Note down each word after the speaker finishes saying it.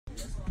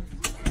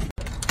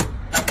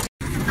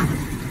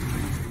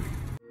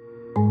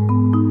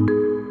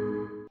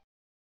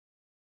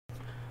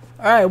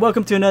All right,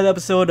 welcome to another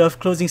episode of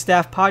Closing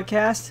Staff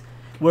Podcast,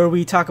 where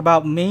we talk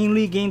about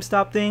mainly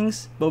GameStop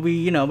things, but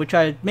we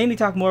try to mainly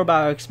talk more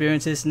about our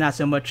experiences, not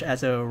so much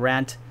as a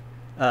rant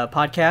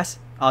podcast,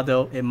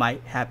 although it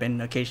might happen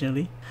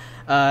occasionally.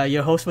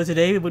 Your host for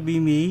today would be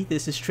me.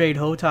 This is Trade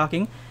Ho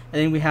talking, and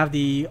then we have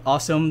the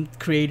awesome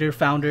creator,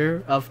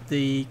 founder of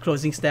the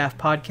Closing Staff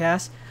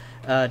Podcast,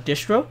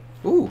 Distro.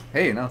 Ooh,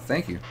 hey, no,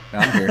 thank you.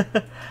 I'm here.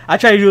 I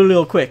tried to do a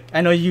little quick.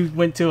 I know you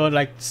went to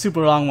a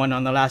super long one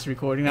on the last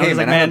recording. I was man,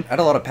 like, man, I had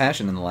a lot of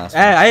passion in the last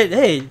one.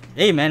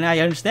 Hey, man, I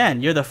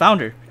understand. You're the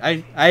founder.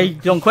 I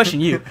don't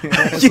question you.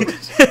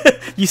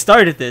 You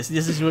started this.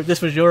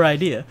 This was your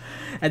idea.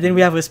 And then we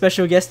have a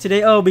special guest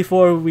today. Oh,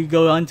 before we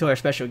go on to our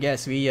special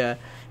guest, we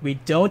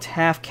don't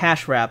have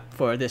Cashwrap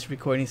for this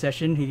recording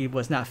session. He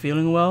was not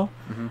feeling well.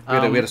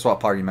 Mm-hmm. We had to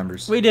swap party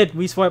members. We did.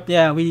 We swapped.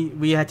 Yeah,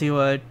 we had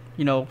to.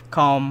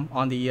 Call him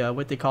on the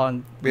what they call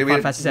in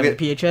Final Fantasy 7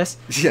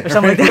 PHS or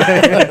something like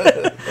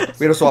that.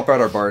 We had to swap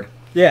out our bard.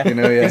 Yeah,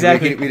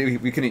 exactly.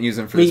 We couldn't use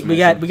him for this. We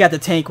got the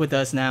tank with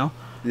us now.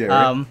 Yeah.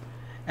 Right.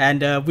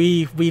 And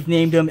we've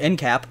named him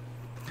Endcap.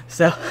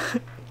 So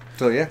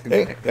yeah.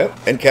 Hey, yep,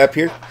 Endcap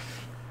here.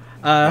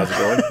 How's it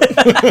going?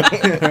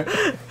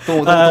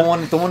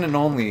 the one and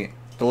only.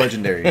 The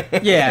legendary.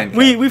 Yeah,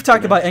 we've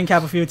talked about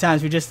Endcap a few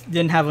times. We just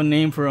didn't have a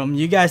name for him.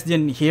 You guys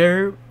didn't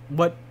hear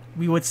what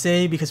we would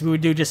say because we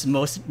would do just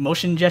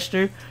motion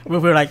gesture. We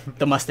were like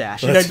the mustache,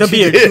 the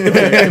beard.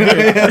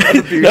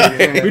 The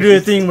beard. We do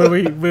a thing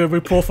where we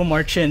pull from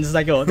our chins. It's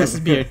like, oh, that's his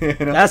beard.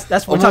 That's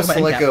what we're talking about.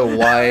 Almost like a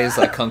wise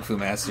kung fu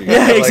master.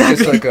 Yeah,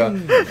 exactly. Like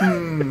just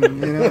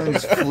like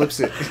just flips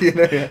it.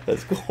 Yeah.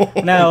 That's cool.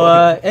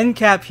 Now,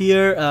 Endcap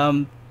here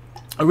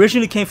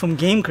originally came from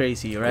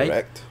GameCrazy, right?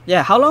 Correct.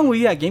 Yeah. How long were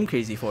you at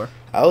GameCrazy for?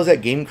 I was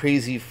at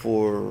GameCrazy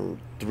for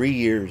 3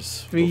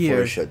 years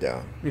before it shut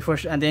down.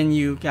 And then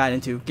you got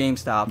into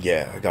GameStop.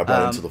 Yeah, I got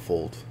brought into the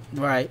fold.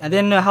 Right. And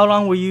then how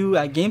long were you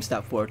at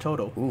GameStop for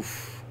total?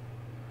 Oof.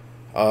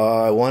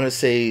 I want to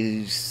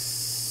say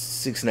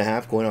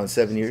 6.5, going on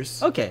 7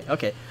 years.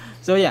 Okay.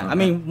 So yeah, I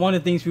mean, one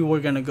of the things we were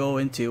gonna go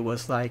into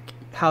was like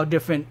how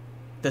different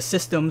the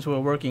systems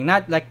were working.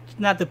 Not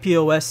the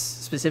POS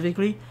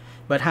specifically,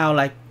 but how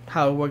it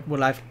worked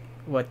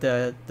with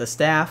the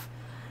staff.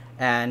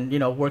 And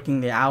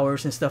working the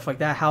hours and stuff like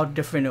that, how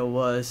different it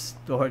was,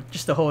 or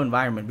just the whole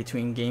environment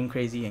between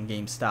GameCrazy and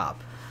GameStop.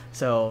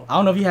 So I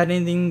don't know if you had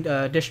anything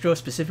Distro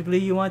specifically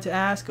you wanted to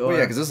ask. Or... Well,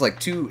 yeah, because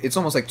it's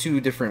almost like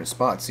two different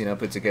spots,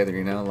 put together.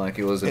 Like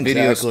it was a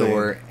video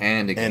store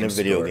and a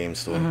video game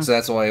store. Mm-hmm. So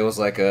that's why it was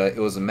like it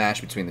was a match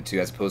between the two,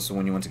 as opposed to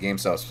when you went to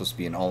GameStop, it was supposed to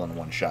be an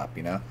all-in-one shop.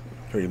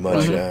 Pretty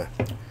much, yeah.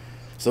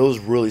 So it was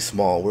really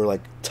small. We're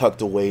like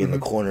tucked away in the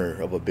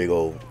corner of a big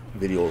old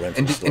video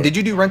rental store. And did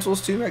you do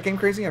rentals too at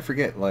GameCrazy? I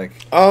forget. I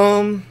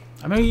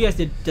remember you guys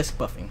did disc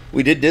buffing.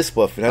 We did disc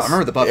buffing. I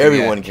remember the buffing.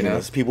 Everyone came to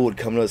us. People would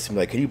come to us and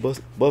be like, "Can you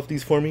buff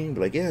these for me?" And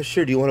be like, "Yeah,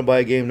 sure. Do you want to buy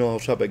a game? No, I'll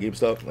shop at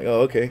GameStop." I'm like,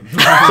 "Oh, okay." So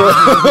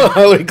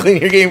I would clean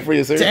your game for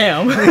you, sir.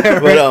 Damn.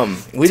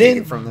 But we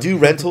didn't do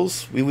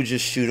rentals. We would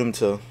just shoot them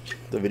to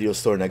the video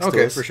store next to us.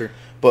 Okay, for sure.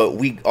 But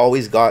we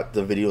always got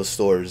the video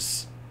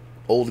store's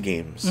old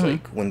games. Mm-hmm.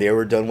 Like when they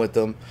were done with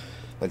them,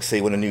 like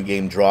say when a new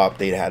game dropped,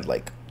 they'd had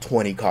like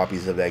 20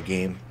 copies of that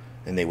game.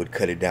 And they would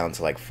cut it down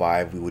to like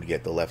 5. We would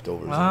get the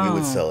leftovers and we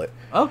would sell it.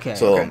 Okay.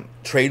 So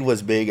trade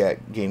was big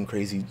at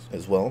GameCrazy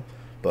as well,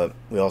 but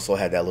we also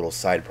had that little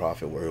side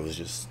profit where it was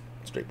just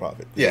straight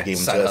profit. Yeah, they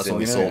gave them to us and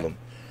we sold them.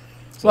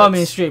 So well, I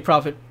mean, straight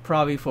profit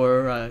probably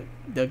for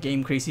the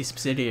GameCrazy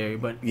subsidiary,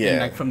 but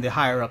from the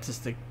higher ups,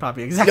 it's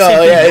probably exactly.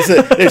 No, yeah,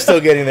 they're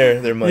still getting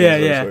their money.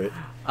 Yeah. For it.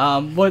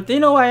 But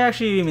I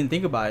actually didn't even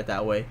think about it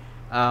that way.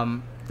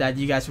 That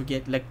you guys would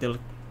get like the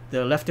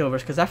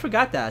leftovers, because I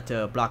forgot that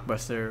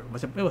Blockbuster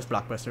it was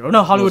Blockbuster. Oh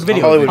no, Hollywood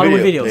Video.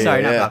 Hollywood Video.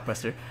 Sorry, not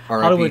Blockbuster.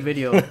 Hollywood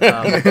Video.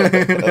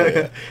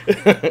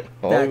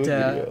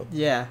 Video.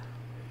 Yeah,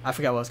 I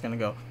forgot where I was gonna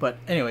go. But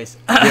anyways,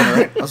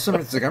 I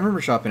remember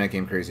shopping at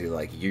GameCrazy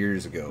like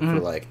years ago for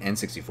like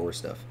N64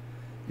 stuff.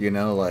 It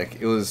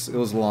was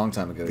a long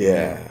time ago.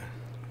 Yeah.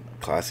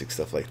 Classic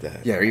stuff like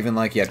that. Yeah, or even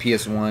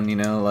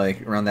PS1.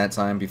 Like around that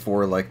time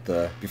before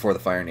the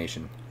Fire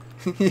Nation.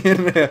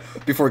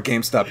 Before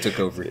GameStop took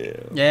over.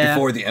 Yeah.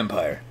 Before the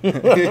Empire.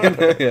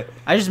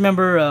 I just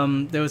remember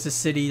there was a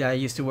city that I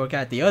used to work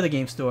at, the other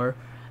game store,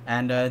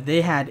 and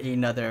they had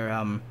another.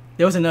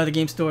 There was another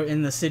game store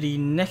in the city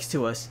next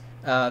to us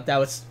that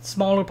was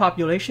smaller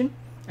population,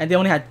 and they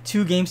only had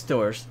 2 game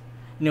stores.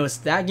 And it was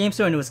that game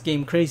store and it was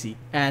GameCrazy,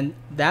 and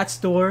that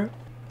store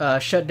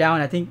shut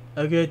down. I think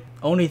a good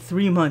only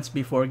 3 months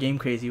before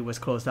GameCrazy was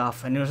closed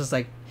off, and it was just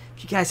like,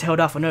 you guys held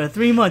off another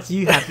 3 months.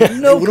 You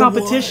have no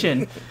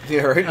competition.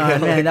 Yeah, right.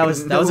 Man, that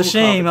was a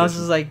shame. I was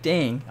just like,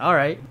 dang. All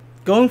right.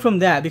 Going from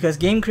that, because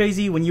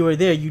GameCrazy, when you were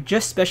there, you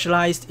just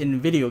specialized in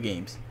video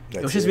games.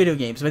 It was just video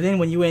games. But then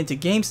when you went to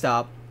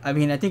GameStop, I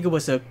mean, I think it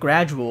was a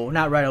gradual,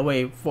 not right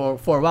away. For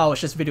a while, it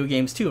was just video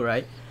games too,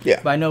 right? Yeah.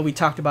 But I know we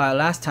talked about it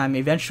last time.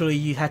 Eventually,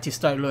 you had to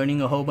start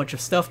learning a whole bunch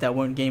of stuff that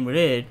weren't game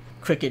related.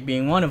 Cricket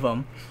being one of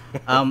them.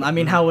 I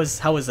mean, how was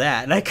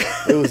that? Like,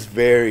 it was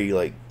very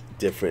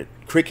different.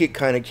 Cricket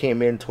kind of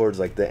came in towards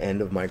like the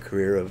end of my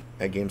career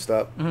at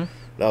GameStop.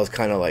 That was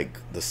kind of like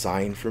the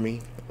sign for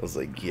me. I was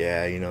like,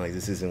 yeah, you know, like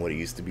this isn't what it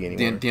used to be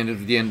anymore. The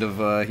end of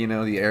you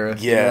know, the era.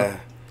 Yeah,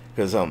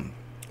 because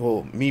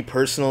well, me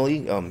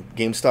personally,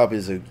 GameStop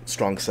is a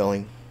strong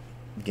selling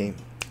game,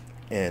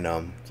 and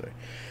sorry,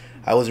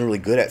 I wasn't really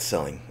good at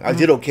selling. I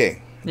did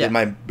okay. Yeah. Did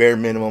my bare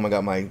minimum. I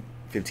got my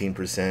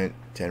 15%,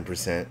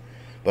 10%,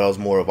 but I was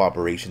more of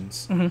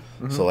operations.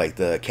 So like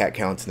the cat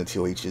counts and the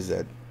TOHs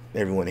that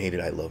everyone hated,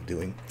 I loved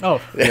doing. Oh,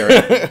 Yeah,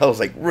 right. I was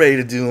like ready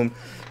to do them,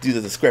 do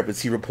the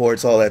discrepancy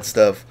reports, all that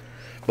stuff.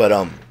 But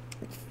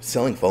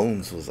selling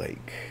phones was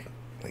like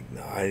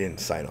no, I didn't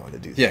sign on to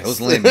do this. Yeah, it was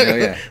lame. You know,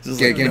 yeah,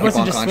 getting It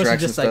wasn't coupon just- contracts and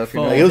just like stuff. You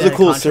know? phone. Like, it was a That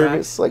cool contract.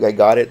 service. Like I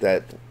got it.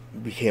 That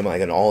became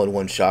like an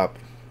all-in-one shop,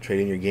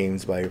 trade in your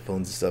games, buy your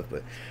phones and stuff.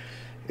 But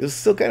it was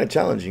still kind of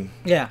challenging.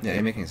 yeah. Yeah,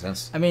 it making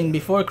sense. I mean,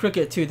 before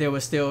Cricket too, there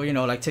was still, you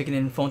know, like taking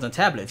in phones on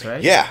tablets,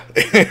 right? Yeah,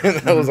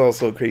 that was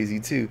also crazy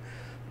too.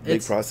 Big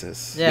It's-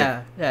 process.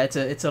 Yeah,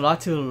 it's a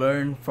lot to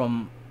learn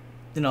from,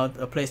 you know,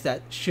 a place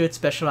that should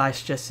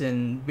specialize just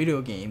in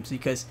video games,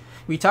 because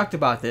we talked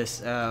about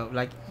this.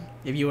 Like,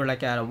 if you were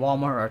like at a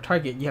Walmart or a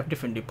Target, you have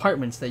different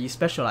departments that you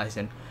specialize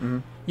in.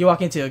 You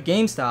walk into a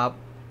GameStop,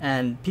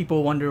 and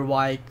people wonder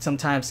why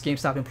sometimes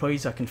GameStop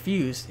employees are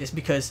confused. It's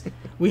because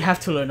we have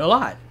to learn a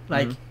lot.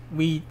 Like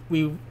we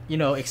you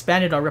know,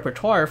 expanded our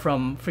repertoire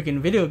from freaking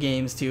video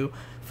games to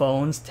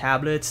phones,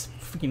 tablets,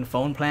 freaking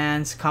phone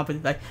plans,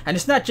 like, and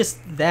it's not just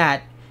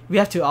that. We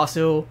have to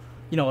also,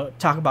 you know,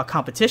 talk about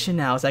competition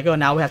now. It's like, oh,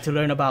 now we have to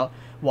learn about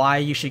why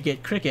you should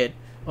get Cricket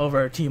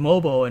over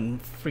T-Mobile and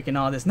freaking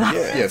all this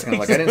nonsense. Yeah, it's kind of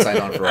like I didn't sign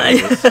on for all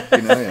of this.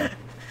 You know, yeah,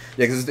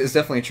 because it's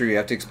definitely true. You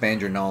have to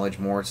expand your knowledge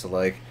more to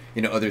like,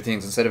 you know, other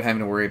things instead of having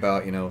to worry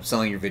about, you know,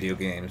 selling your video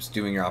games,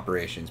 doing your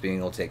operations, being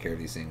able to take care of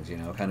these things. You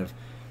know, kind of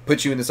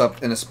put you in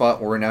a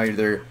spot where now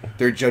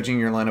they're judging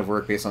your line of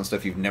work based on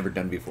stuff you've never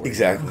done before.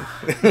 Exactly.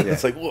 Yeah.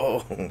 It's like,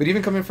 whoa. But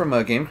even coming from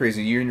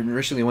GameCrazy, you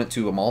initially went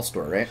to a mall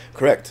store, right?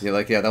 Correct. Yeah,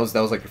 like that was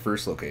like your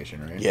first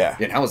location, right? Yeah.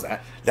 And how was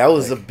that? That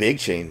was Like, a big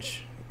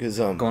change. Because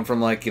going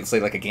from like, let's say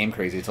like a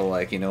GameCrazy to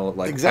like, you know,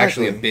 like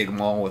Exactly. actually a big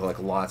mall with like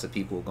lots of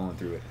people going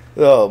through it.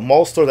 the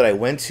mall store that I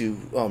went to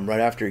right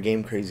after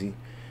GameCrazy,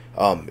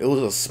 it was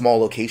a small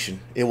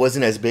location. It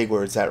wasn't as big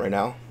where it's at right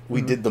now.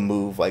 We did the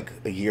move like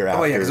a year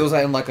after. Oh yeah, because it was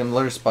in like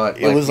another spot.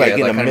 It was like in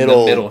kind a of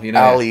middle, you know?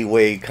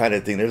 alleyway kind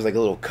of thing. There's like a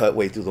little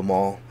cutway through the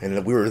mall,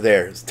 and we were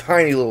there. It's a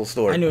tiny little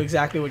store. I knew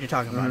exactly what you're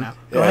talking about now.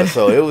 Go Yeah, ahead.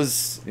 so it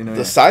was You know, the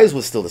yeah. size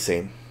was still the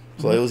same,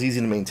 so it was easy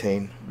to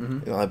maintain.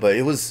 You know, but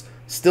it was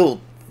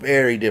still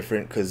very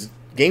different because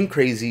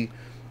GameCrazy,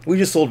 we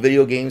just sold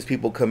video games.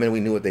 People come in,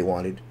 we knew what they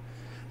wanted.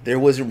 There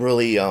wasn't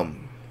really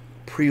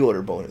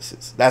pre-order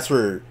bonuses. That's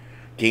where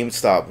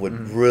GameStop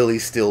would really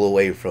steal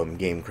away from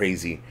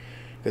GameCrazy,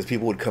 because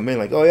people would come in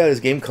like, oh yeah, this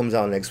game comes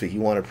out next week.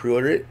 You want to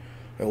pre-order it?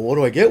 And what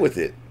do I get with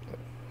it?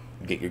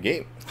 Get your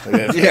game. Yeah,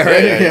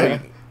 right, yeah.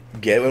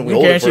 Get it. We We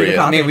hold it guarantee for your you.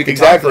 copy. I mean, we could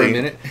Exactly. talk for a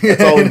minute.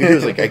 That's all we can do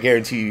is like, I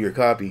guarantee you your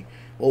copy.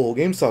 Oh, well,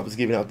 GameStop is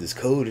giving out this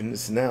code and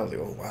this and that. I was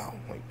like, oh wow.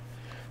 Like,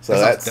 so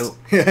That that's sounds dope.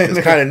 it's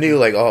kind of new.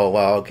 Like, oh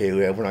wow, okay,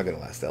 we're not gonna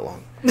last that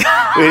long.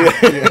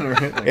 Yeah,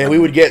 right, like- And we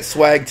would get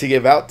swag to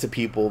give out to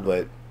people,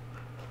 but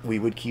we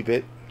would keep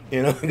it.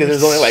 You know, because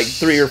there's only like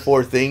 3 or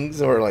 4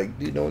 things, or like,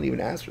 dude, no one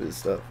even asked for this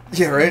stuff.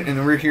 Yeah, right.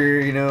 And we're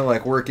here, you know,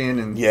 like working,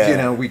 and Yeah. you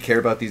know, we care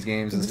about these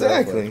games and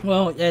Exactly. stuff.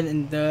 Well,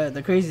 and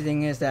the crazy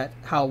thing is that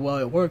how well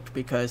it worked,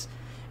 because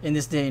in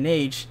this day and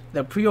age,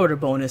 the pre-order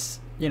bonus,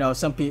 you know,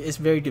 some people, it's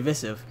very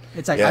divisive.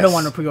 It's like, I don't Yes.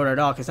 want to pre-order at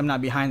all because I'm not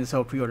behind this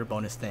whole pre-order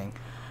bonus thing.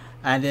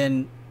 And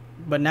then,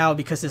 but now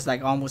because there's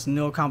like almost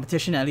no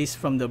competition, at least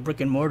from the brick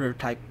and mortar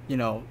type, you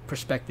know,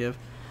 perspective,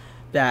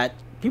 that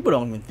people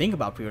don't even think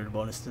about pre-order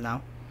bonuses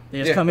now. They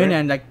just Yeah, come in right.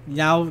 and like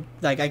now,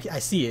 like I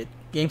see it.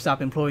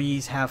 GameStop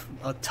employees have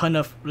a ton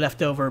of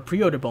leftover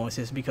pre-order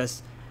bonuses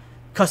because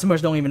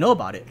customers don't even know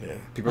about it. Yeah.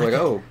 People are like,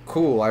 oh,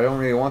 cool, I don't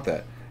really want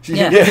that.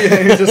 Yeah.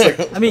 It's just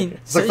like, I mean,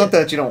 it's like not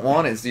that you don't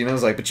want it, it's, you know,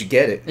 it's like, but you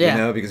get it, Yeah. you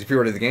know, because if you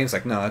order the game, it's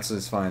like, no,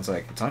 it's fine. It's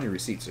like, it's on your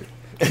receipt, sir.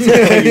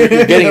 You're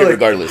getting it Like,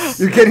 regardless.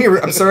 You're getting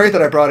it. I'm sorry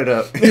that I brought it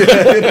up.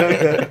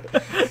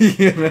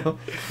 You know,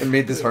 and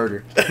made this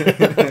harder.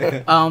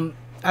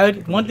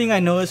 One thing I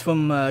noticed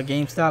from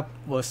GameStop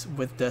was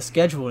with the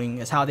scheduling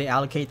is how they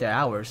allocate their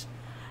hours.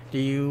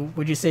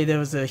 Would you say there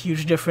was a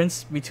huge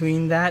difference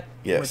between that?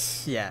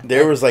 Yes. Yeah.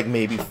 There was like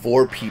maybe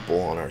 4 people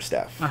on our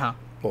staff Uh-huh.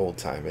 the whole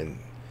time, and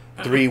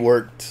 3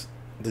 worked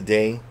the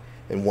day,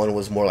 and 1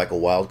 was more like a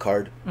wild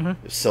card.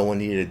 If someone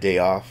needed a day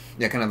off.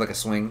 Yeah, kind of like a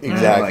swing. you know,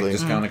 Exactly. Like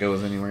just kind of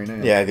goes anywhere. You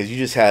know? Yeah, because you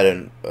just had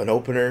an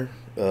opener,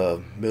 a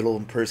middle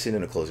person,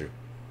 and a closer.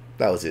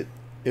 That was it.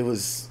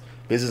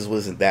 Business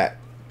wasn't that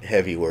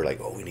heavy where like,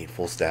 oh, we need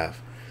full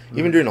staff.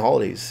 Even during the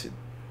holidays,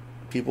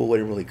 people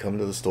wouldn't really come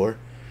to the store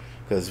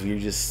because we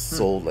just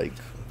sold like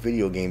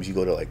video games. You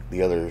go to like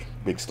the other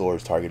big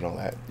stores, Target and all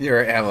that. You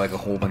have like a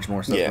whole bunch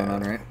more stuff going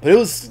on, right? But it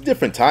was a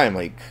different time.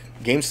 Like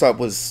GameStop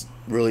was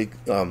really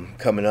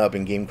coming up,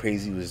 and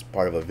GameCrazy was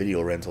part of a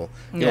video rental.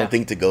 You Yeah. don't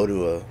think to go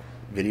to a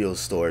video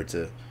store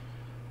to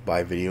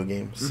buy video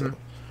games. So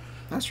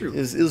That's true. it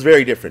was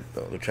very different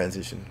though, the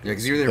transition. Yeah,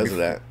 because you were there because of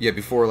before, that. yeah,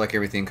 before like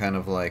everything kind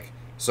of like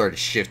started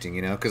shifting,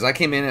 you know. Because I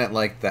came in at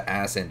like the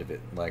ass end of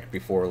it, like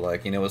before,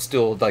 like it was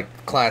still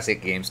like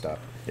classic GameStop.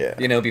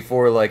 Yeah.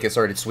 Before like it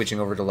started switching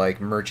over to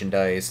like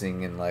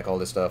merchandising and like all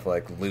this stuff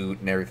like loot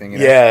and everything.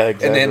 Yeah,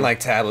 exactly. And then like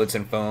tablets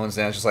and phones,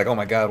 and I was just like, oh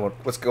my god,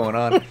 what's going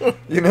on?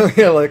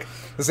 Yeah, like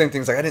the same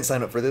thing's like I didn't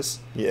sign up for this.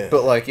 Yeah.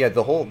 But like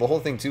the whole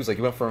thing too is like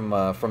you went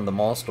from the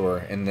mall store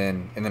and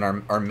then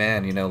our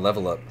man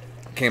Level Up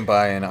came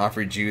by and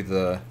offered you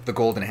the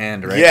golden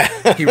hand, right?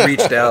 Yeah. He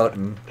reached out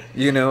and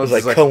it was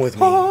like, come with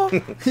me.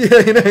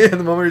 yeah,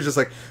 the moment he's just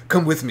like,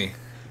 come with me.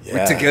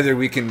 Yeah. Together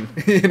we can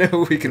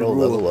we can rule.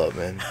 Level Up,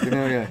 man.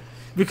 Yeah.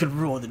 We could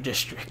rule the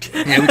district.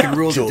 Yeah, we can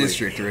rule the Joy.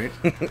 district, right?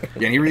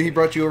 Yeah, and he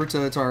brought you over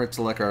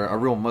to like our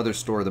real mother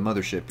store, the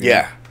mothership.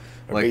 Yeah.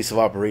 Our Like, base of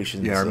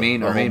operations. Yeah, our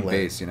main homeland.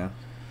 base, Because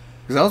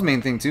that was the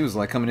main thing too. Is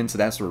like coming into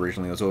that store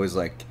originally, it was always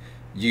like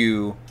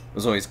it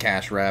was always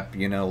Cashwrap,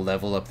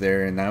 Level Up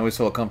there, and I always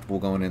felt comfortable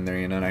going in there,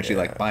 and actually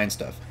like buying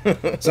stuff. So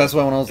that's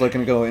why when I was looking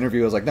to go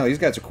interview, I was like, no, these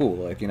guys are cool.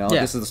 Like,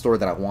 this is the store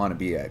that I want to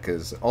be at,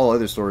 because all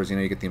other stores,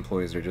 you get the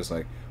employees, they're just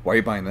like, why are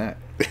you buying that?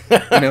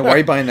 Why are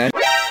you buying that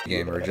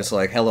game? Or just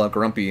like hella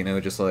grumpy,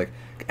 just like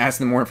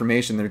asking them more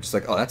information. They're just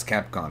like, oh, that's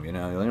Capcom, you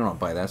don't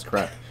buy that, that's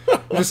crap.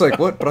 I'm just like,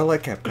 what? But I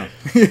like Capcom.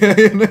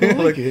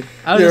 Like,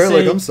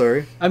 I'm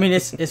sorry. I mean,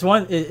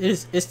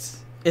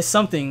 it's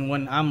something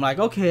when I'm like,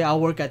 okay, I'll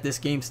work at this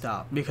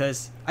GameStop,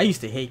 because I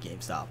used to hate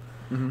GameStop.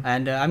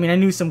 And I mean, I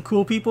knew some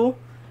cool people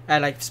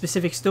at like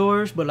specific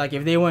stores, but like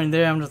if they weren't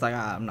there, I'm just like,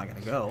 I'm not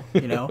gonna go,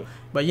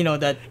 But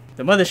that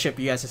the mothership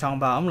you guys are talking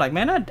about, I'm like,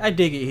 man, I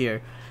dig it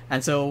here.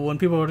 And so when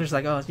people were just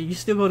like, oh, do you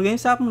still go to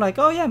GameStop? I'm like,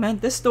 oh yeah, man,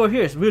 this store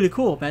here is really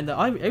cool, man.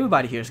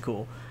 Everybody here is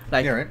cool.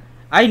 Like, yeah, right.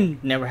 I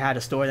never had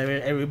a store that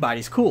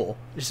everybody's cool.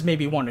 Just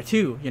maybe one or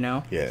two,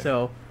 Yeah.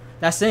 So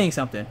that's saying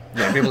something.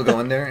 Yeah, people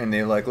go in there and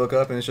they like look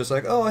up and it's just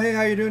like, oh, hey,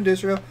 how you doing,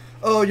 Distro?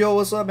 Oh, yo,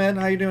 what's up, man?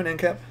 How you doing,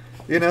 Endcap?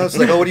 It's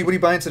like, oh, what are you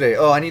buying today?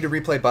 Oh, I need to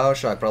replay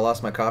BioShock, but I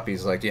lost my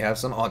copies. Like, do you have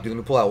some? Oh, dude, let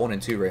me pull out 1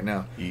 and 2 right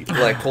now.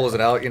 Like, pulls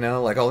it out,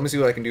 like, oh, let me see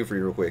what I can do for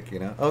you real quick,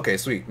 Okay,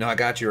 sweet. No, I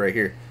got you right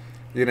here.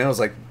 It's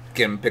like,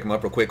 pick them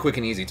up real quick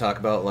and easy. Talk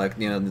about like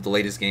the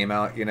latest game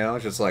out.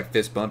 Just like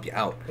fist bump you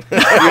out. You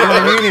know what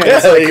I mean? Yeah,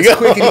 it's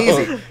quick and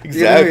easy.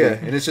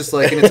 Exactly. And it's just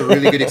like, and it's a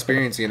really good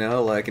experience.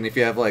 Like, and if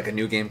you have like a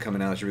new game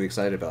coming out that you're really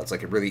excited about, it's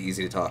like really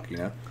easy to talk.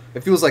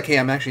 It feels like, hey,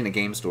 I'm actually in a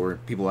game store.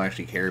 People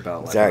actually care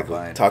about like exactly. what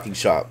I'm buying. Talking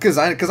shop. Because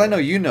I know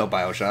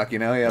BioShock.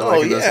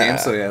 Like those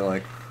games. So yeah,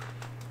 like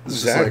it's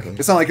exactly. just like,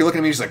 it's not like you're looking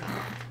at me just like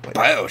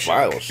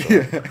BioShock.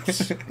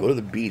 BioShock. Go to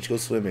the beach. Go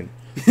swimming.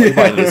 Why are you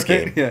buying this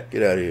game? Yeah.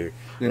 Get out of here.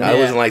 No, I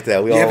wasn't like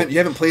that. You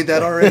haven't played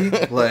that already?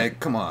 Like,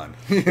 come on.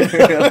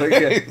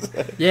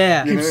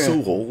 Yeah. You're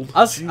so old.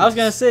 I was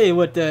gonna say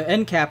with the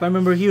Endcap, I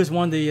remember he was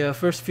one of the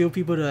first few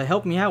people to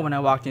help me out when I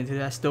walked into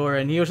that store,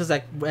 and he was just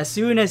like, as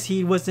soon as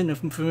he wasn't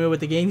familiar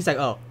with the game, he's like,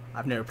 oh,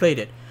 I've never played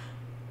it.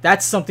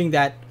 That's something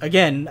that,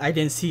 again, I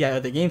didn't see at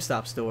other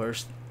GameStop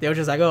stores. They were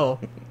just like, oh,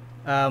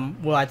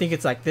 well, I think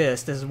it's like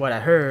this. This is what I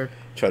heard.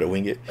 Try to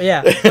wing it.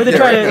 Yeah, but they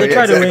try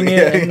to wing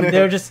it, and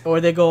they're just, or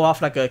they go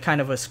off like a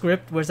kind of a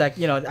script where it's like,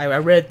 I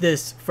read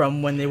this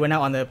from when they went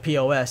out on the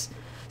POS,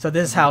 so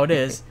this is how it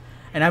is.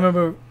 And I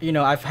remember,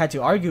 I've had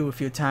to argue a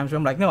few times where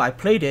I'm like, no, I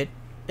played it.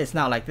 It's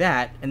not like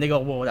that. And they go,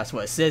 well, that's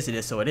what it says it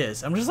is, so it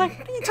is. I'm just like,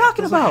 what are you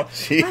talking about?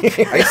 I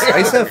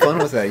used to have fun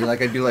with that.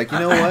 I'd be like, you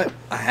know what?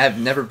 I have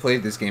never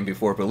played this game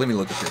before, but let me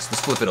look at this. Let's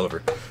flip it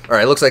over. All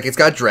right, it looks like it's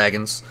got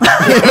dragons.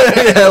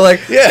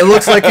 It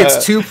looks like it's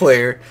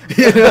 2-player.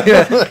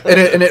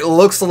 And it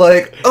looks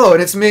like, oh,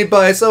 and it's made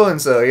by so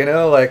and so.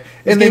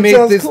 And they make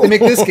this. They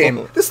make this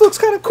game. This looks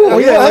kind of cool.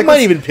 I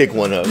might even pick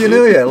one up.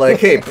 Like,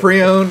 hey,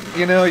 pre-owned.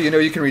 You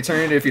can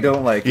return it if you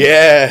don't like it.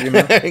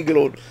 Yeah. Good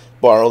old.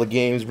 Borrow the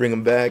games, bring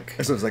them back.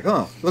 So it's like,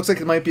 oh, looks like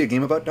it might be a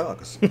game about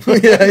dogs.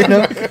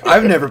 Yeah,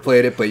 I've never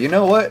played it, but you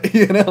know what?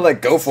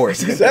 Like, go for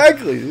it.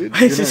 Exactly.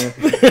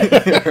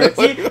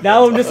 See,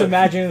 now I'm just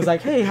imagining, it's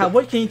like, hey,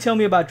 what can you tell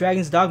me about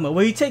Dragon's Dogma?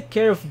 Will you take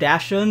care of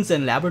Dachshunds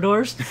and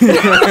Labradors? Are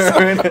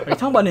you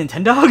talking about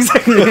Nintendogs?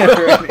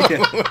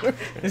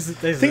 This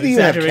is I think they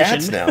even have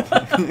cats now.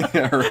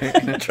 Yeah,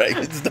 right.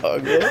 Dragon's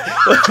Dogma.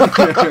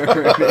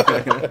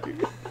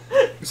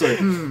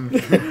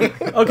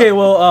 Okay,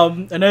 well,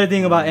 another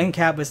thing about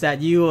Endcap is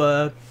that you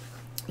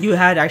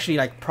had actually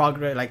like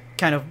progress, like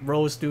kind of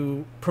rose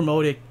to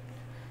promoted,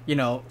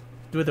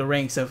 through the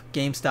ranks of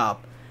GameStop,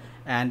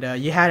 and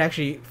you had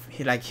actually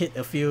hit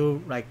a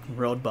few like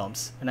road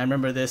bumps. And I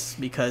remember this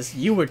because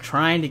you were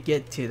trying to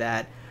get to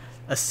that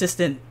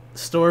assistant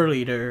store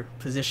leader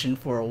position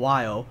for a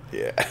while.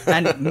 Yeah.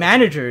 And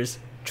managers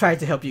tried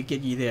to help you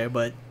get you there,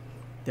 but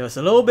there was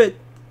a little bit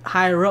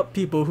higher up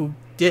people who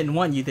didn't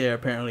want you there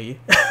apparently.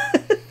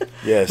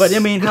 Yes. But I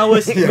mean, how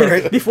was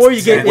before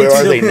you get where into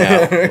are they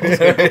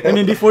now? I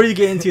mean, before you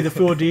get into the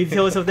full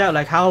details of that,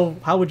 like how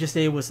would you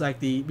say it was like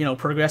the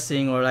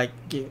progressing or like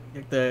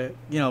the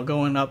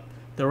going up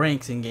the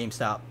ranks in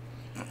GameStop?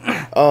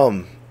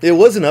 It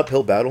was an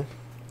uphill battle.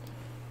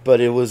 but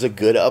it was a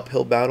good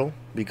uphill battle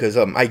because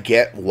I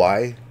get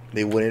why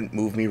they wouldn't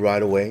move me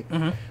right away,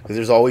 because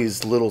there's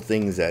always little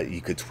things that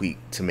you could tweak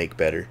to make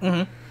better.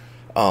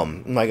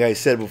 Like I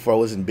said before, I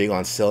wasn't big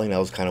on selling. That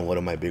was kind of one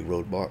of my big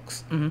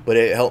roadblocks, but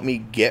it helped me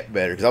get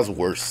better because I was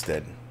worse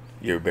than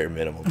your bare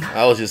minimum.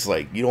 I was just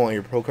like, you don't want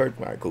your pro card?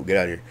 All right, cool, get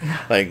out of here.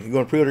 Like, you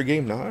want to pre-order a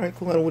game? No, all right,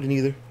 cool, I wouldn't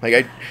either. Like,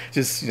 I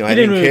just, I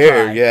didn't really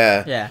care. try.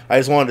 Yeah. I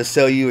just wanted to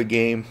sell you a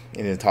game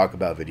and then talk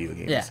about video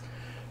games. Yeah.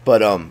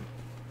 But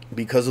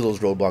because of those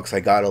roadblocks, I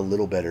got a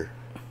little better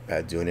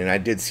at doing it. And I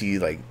did see,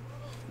 like,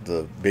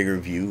 the bigger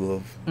view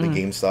of the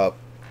GameStop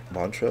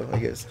mantra, I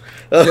guess.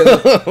 You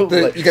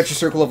got your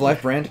Circle of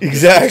Life brand?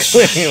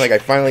 Exactly. Like, I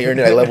finally earned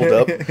it. I leveled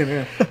up.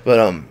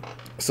 But,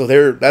 so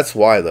that's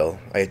why, though,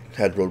 I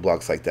had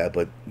roadblocks like that.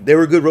 But they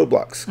were good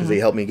roadblocks because they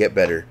helped me get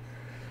better.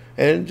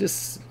 And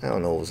just, I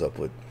don't know what was up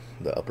with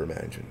the upper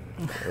management.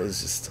 It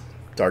was just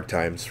dark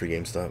times for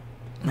GameStop.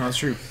 No, that's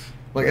true.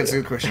 Like, that's a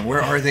good question.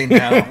 Where are they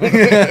now?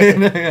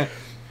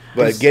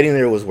 But getting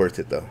there was worth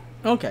it, though.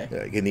 Okay.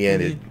 Like, in the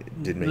end,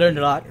 it did make learned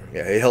me, a lot.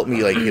 Yeah, it helped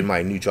me, like, in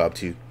my new job,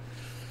 too.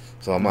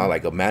 So I'm not,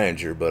 like, a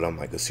manager, but I'm,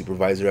 like, a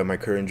supervisor at my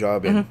current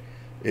job.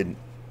 And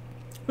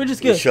which is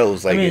good. It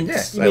shows, like,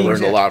 I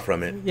learned a lot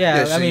from it.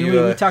 Yeah, so I mean,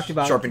 we talked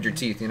about... Sharpened your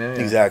teeth, Yeah.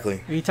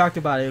 Exactly. We talked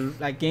about it,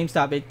 like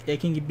GameStop, it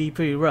can be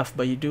pretty rough,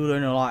 but you do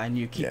learn a lot, and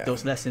you keep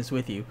those lessons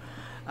with you.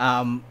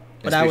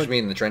 But I would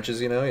mean in the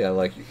trenches, Yeah,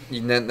 like,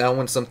 now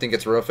when something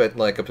gets rough at,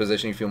 like, a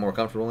position you feel more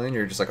comfortable in,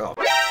 you're just like, oh...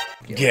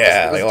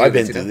 let's I've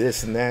been through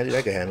this and that. Dude,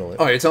 I can handle it.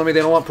 Oh, you're telling me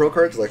they don't want pro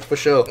cards? Like, for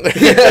sure.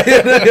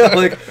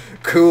 Like,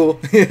 cool.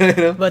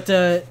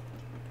 But,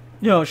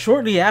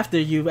 shortly after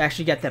you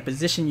actually got that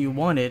position you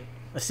wanted,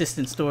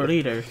 assistant store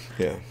leader.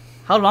 Yeah.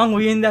 How long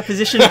were you in that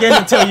position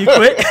again until you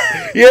quit?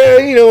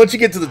 Yeah, once you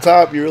get to the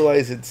top, you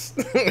realize it's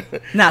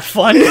not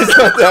fun. It's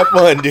not that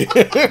fun, dude.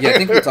 Yeah, I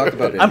think we talked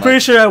about it. I'm pretty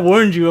sure I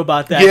warned you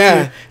about that.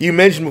 Yeah, too. you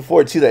mentioned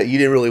before too that you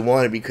didn't really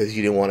want it because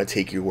you didn't want to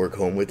take your work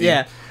home with you.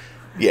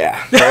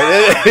 Yeah.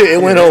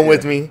 It went home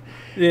with me.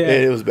 Yeah,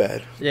 it was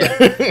bad. Yeah,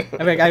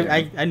 I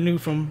mean, I knew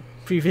from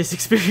previous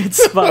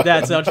experience about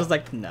that, so I was just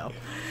like, no.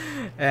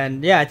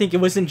 And yeah, I think it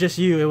wasn't just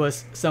you; it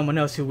was someone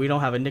else who we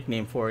don't have a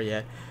nickname for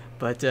yet,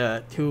 but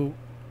who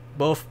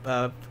both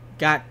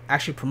got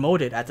actually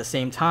promoted at the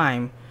same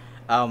time.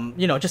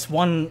 Just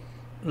one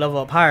level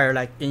up higher.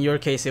 Like in your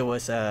case, it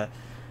was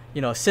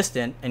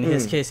assistant. In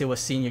his case, it was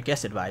senior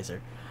guest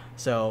advisor.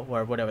 So,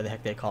 or whatever the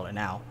heck they call it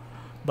now.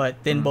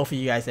 But then both of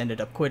you guys ended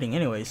up quitting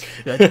anyways.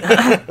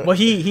 Well,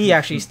 he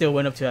actually still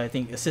went up to, I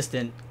think,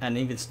 assistant and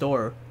even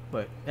store.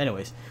 But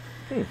anyways.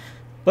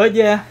 But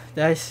yeah,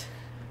 that's...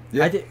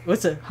 Yeah.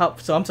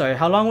 So I'm sorry,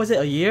 how long was it?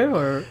 A year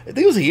or? I think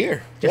it was a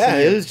year.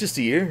 It was just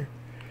a year.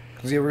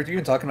 Because we were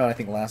even talking about, I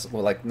think,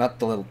 not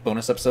the little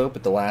bonus episode,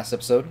 but the last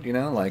episode,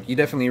 like, you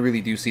definitely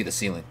really do see the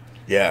ceiling.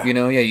 Yeah.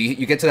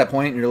 You get to that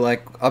point and you're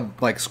like, I'm,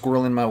 like,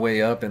 squirreling my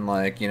way up and,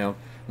 like,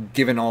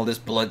 giving all this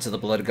blood to the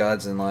blood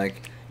gods and,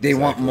 like, they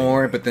want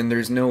more, but then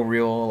there's no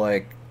real,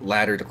 like,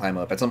 ladder to climb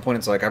up. At some point,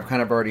 it's like, I've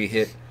kind of already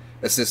hit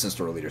assistant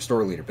store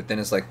leader, but then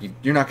it's like,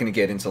 you're not going to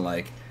get into,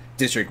 like,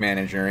 district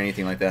manager or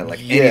anything like that, like,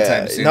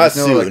 anytime soon. Not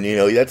soon,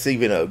 that's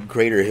even a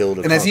greater hill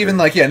to and that's even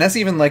like,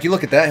 you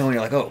look at that hill and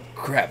you're like, oh,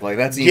 crap, like,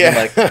 that's even,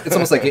 like, it's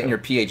almost like getting your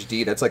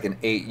PhD. That's, like, an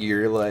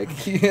 8-year, like,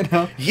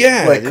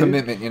 like,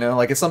 commitment,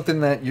 like, it's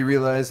something that you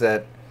realize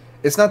that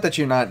it's not that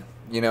you're not,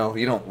 you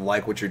don't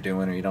like what you're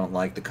doing or you don't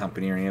like the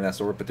company or any of that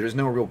sort, but there's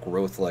no real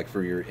growth, like,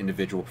 for your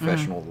individual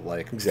professional,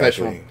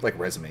 professional, like,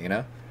 resume,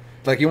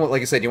 Like, like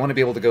you said, you want to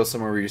be able to go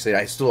somewhere where you say,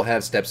 I still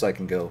have steps I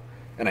can go,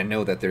 and I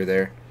know that they're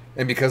there.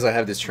 And because I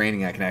have this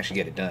training, I can actually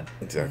get it done.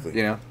 Exactly.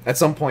 At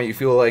some point, you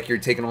feel like you're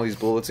taking all these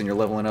bullets and you're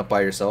leveling up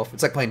by yourself.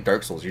 It's like playing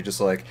Dark Souls. You're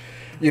just like,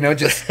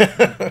 just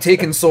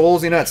taking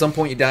souls. At some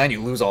point you die and you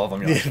lose all of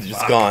them. You're like,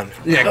 just gone.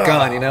 Yeah,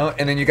 gone.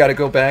 And then you got to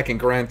go back and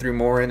grind through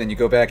more, and then you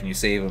go back and you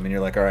save them, and you're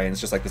like, all right. And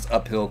it's just like this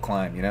uphill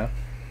climb.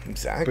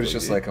 Exactly. But it's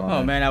just like,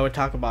 oh man, I would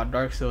talk about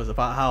Dark Souls,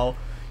 about how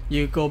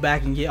you go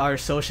back and get our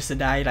souls just to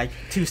die like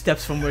 2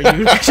 steps from where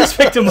you just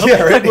picked him up.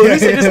 Yeah, right. But at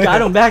least I just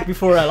got him back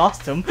before I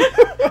lost him.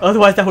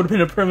 Otherwise, that would have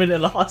been a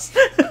permanent loss.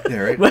 Yeah,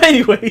 right. But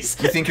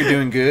anyways, you think you're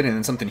doing good, and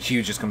then something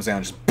huge just comes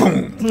down, just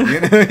boom.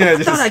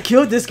 I thought I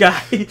killed this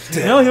guy.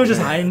 No, he was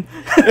just hiding.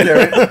 Yeah,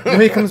 right.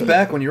 Maybe he comes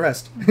back when you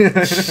rest.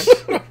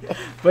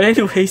 But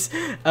anyways,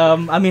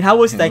 I mean, how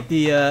was like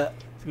the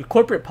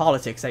corporate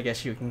politics? I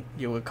guess you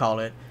would call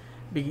it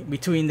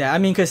between that. I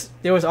mean, because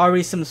there was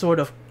already some sort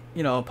of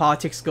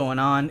politics going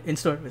on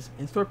in-store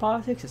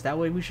politics. Is that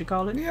what we should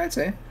call it? Yeah, I'd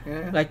say.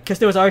 Yeah. Like, because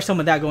there was already some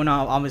of that going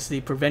on, obviously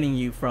preventing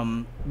you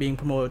from being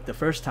promoted the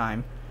first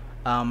time.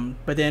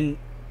 But then,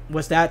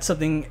 was that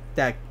something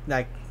that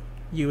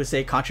you would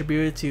say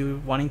contributed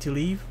to wanting to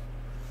leave?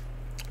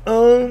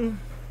 That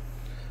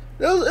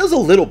was a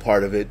little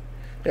part of it.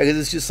 Yeah, because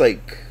it's just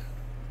like,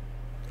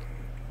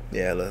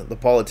 the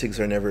politics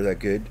are never that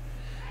good.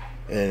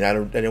 And I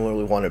don't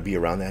really want to be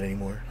around that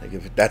anymore. Like,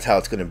 if that's how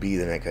it's going to be,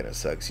 then that kind of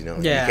sucks, Yeah.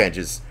 You can't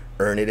just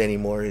earn it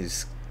anymore.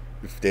 If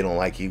they don't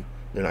like you,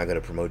 they're not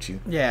going to promote you.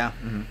 Yeah.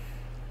 Mm-hmm.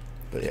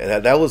 But yeah,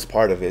 that was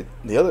part of it.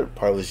 The other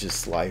part was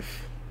just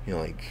life. You know,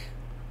 like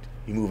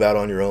you move out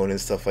on your own and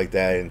stuff like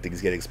that, and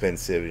things get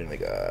expensive. And you're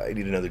like, I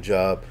need another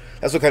job.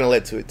 That's what kind of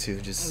led to it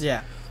too. Just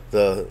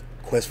the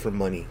quest for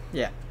money.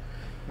 Yeah.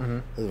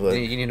 Mm-hmm.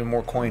 You needed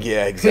more coins.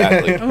 Yeah,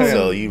 exactly.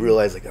 So you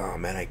realize like, oh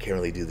man, I can't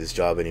really do this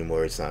job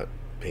anymore. It's not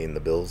paying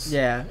the bills.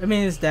 Yeah, I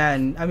mean it's that,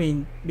 and I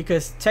mean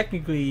because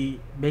technically,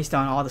 based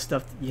on all the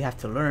stuff that you have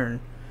to learn,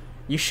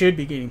 you should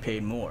be getting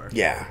paid more.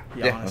 Yeah,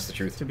 that's the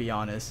truth. To be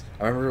honest,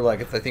 I remember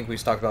like I think we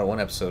talked about one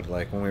episode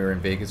like when we were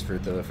in Vegas for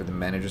the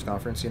managers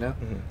conference, you know,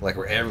 like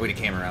where everybody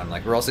came around,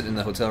 like we're all sitting in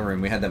the hotel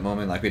room. We had that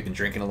moment like we'd been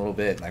drinking a little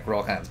bit, like we're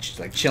all kind of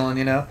like chilling,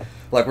 you know,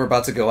 like we're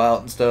about to go out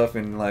and stuff,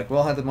 and like we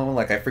all had the moment.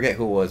 Like I forget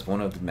who it was.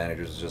 One of the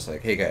managers was just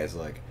like, "Hey guys,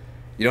 like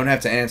you don't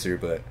have to answer,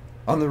 but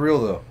on the real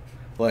though,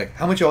 like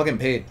how much y'all getting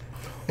paid?"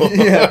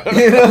 Yeah,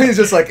 you know, he's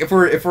just like if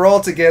we're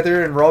all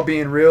together and we're all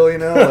being real, you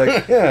know,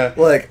 like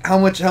like how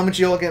much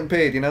y'all getting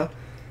paid, you know?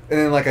 And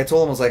then like I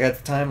told him, I was like at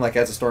the time, like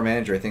as a store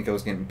manager, I think I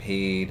was getting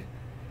paid.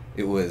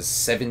 It was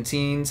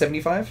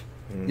 $17.75,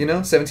 you know,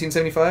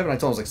 $17.75, and I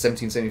told him it was like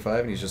 $17.75,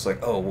 and he's just like,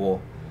 oh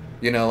well,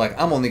 you know, like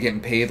I'm only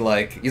getting paid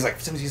like he's like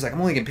I'm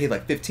only getting paid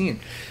like 15,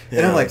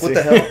 and I'm like what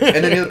the hell?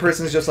 And then the other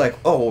person's just like,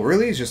 oh well,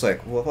 really? He's just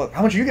like, well, fuck,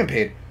 how much are you getting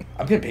paid?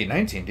 I'm getting paid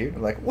 19, dude.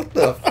 I'm like, what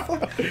the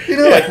fuck? You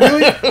know, like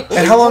really?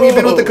 And how long have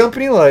you been with the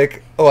company?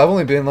 Like, oh, I've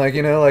only been like,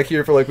 you know, like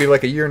here for like maybe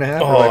like a year and a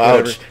half or like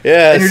whatever. Ouch.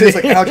 Yeah, and you're just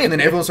like, ouch. And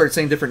then everyone starts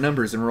saying different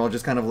numbers, and we're all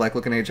just kind of like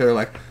looking at each other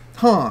like,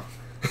 huh?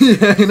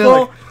 Yeah, you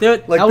know,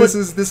 well, this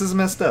is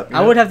messed up.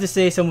 I would have to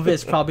say some of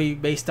it's probably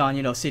based on,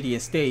 you know, city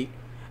and state.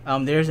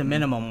 There's a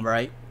minimum,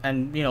 right?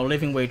 And you know,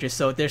 living wages.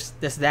 So there's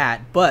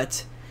that.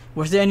 But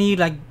was there any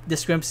like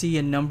discrepancy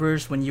in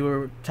numbers when you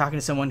were talking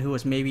to someone who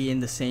was maybe in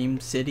the same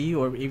city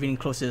or even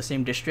close to the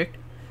same district?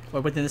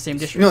 Or within the same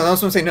district? No,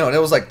 that's what I'm saying. No, that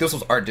was like this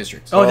was our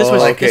district. Oh, this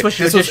was okay. this was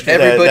your district.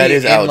 Everybody that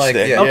is in like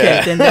then.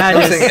 Okay, then that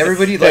is saying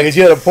everybody like because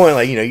you had a point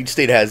like you know each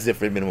state has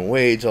different minimum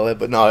wage all that,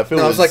 but no, if it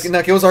was like no,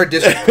 it was our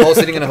district. We're all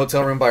sitting in a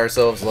hotel room by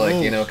ourselves,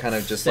 like you know, kind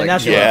of just like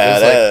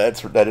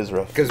that's that is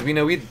rough. Because we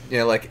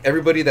like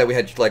everybody that we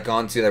had like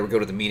gone to that would go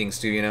to the meetings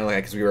to, you know, like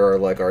because we were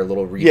like our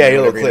little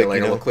your little clique,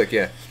 like a little clique,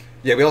 yeah.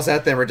 We all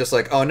sat there and we're just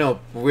like, oh no,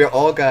 we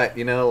all got,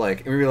 you know,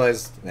 like, and we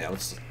realized,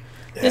 there's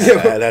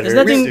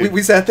nothing.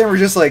 We sat there and we're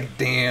just like,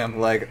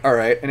 damn, like, all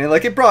right, and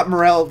it brought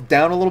morale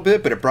down a little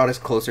bit, but it brought us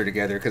closer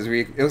together because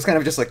it was kind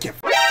of just like,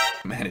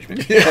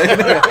 management,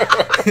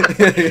 yeah,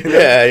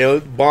 you know,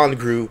 bond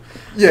grew,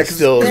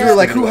 because we were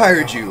like, who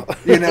hired you,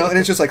 you know, and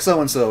it's just like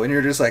so and so, and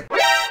you're just like,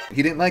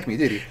 he didn't like me,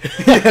 did he?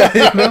 You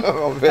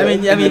know?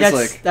 I mean,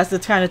 that's the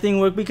kind of thing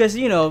where because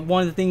you know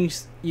one of the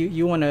things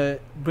you want to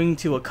bring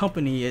to a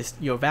company is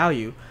your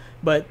value,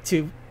 but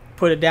to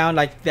put it down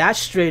like that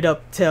straight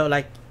up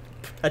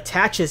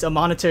attaches a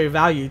monetary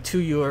value to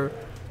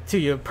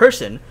your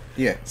person.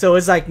 Yeah. So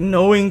it's like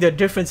knowing the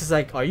difference is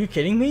like, are you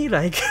kidding me?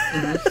 Like.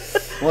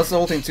 Well, that's the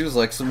whole thing too. Is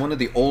like one of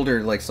the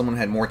older, like someone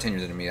had more tenure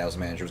than me. That was a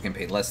manager was getting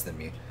paid less than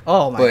me.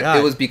 Oh my god! But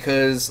it was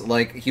because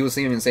like he was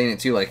even saying it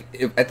too. Like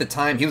at the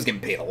time he was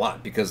getting paid a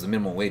lot because the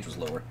minimum wage was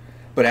lower.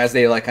 But as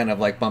they like kind of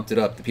like bumped it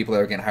up, the people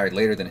that were getting hired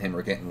later than him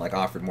were getting like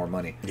offered more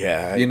money.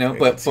 Yeah, you know.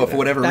 But for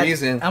whatever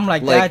reason, I'm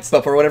like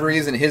but for whatever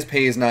reason, his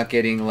pay is not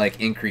getting like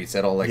increased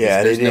at all. Like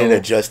they didn't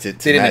adjust it.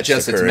 They didn't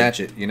adjust it to match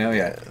it. You know,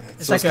 yeah.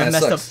 It's like a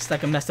messed up. It's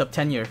like a messed up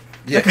tenure.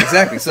 Yeah,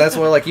 exactly. So that's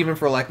why, like, even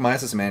for like my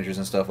assistant managers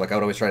and stuff, like I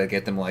would always try to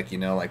get them, like, you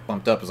know, like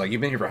bumped up. It's like, you've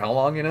been here for how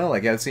long? You know,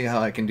 like, yeah, let's see how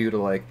I can do to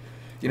like,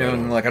 you know,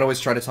 and like I'd always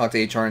try to talk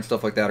to HR and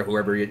stuff like that or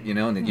whoever, you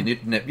know, and then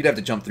you'd have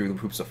to jump through the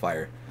hoops of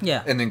fire.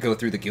 Yeah. And then go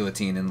through the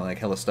guillotine and like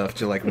hella stuff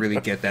to like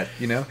really get that,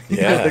 you know.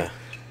 Yeah.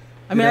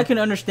 I mean, I can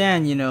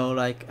understand, you know,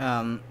 like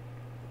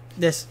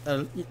this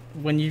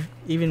when you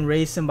even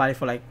raise somebody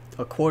for like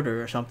a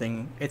quarter or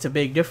something, it's a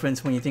big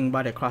difference when you think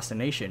about it across the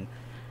nation,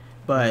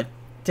 but.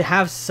 To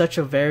have such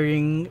a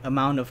varying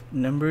amount of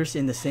numbers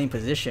in the same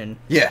position.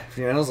 Yeah,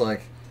 I was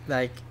like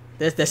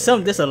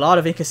there's a lot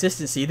of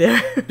inconsistency there.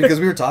 Because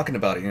we were talking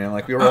about it, you know,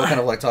 like we were all kind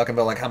of like talking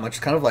about like how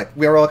much kind of like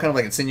we were all kind of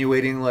like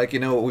insinuating like, you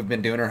know, what we've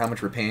been doing or how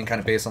much we're paying kind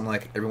of based on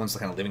like everyone's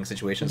kind of living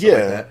situation stuff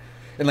like that.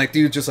 And like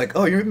dude just like,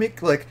 oh, you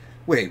make like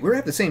wait, we're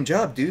at the same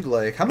job, dude,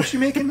 like how much you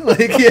making?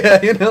 Like yeah,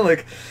 you know,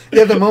 like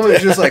yeah, the moment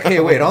it's just like, hey,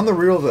 wait, on the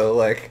real though,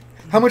 like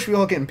how much we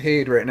all getting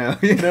paid right now?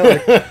 You know,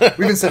 like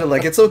we've been saying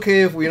like it's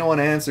okay if we don't want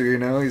to answer. You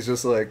know, he's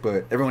just like,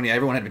 but everyone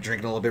had been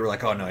drinking a little bit. We're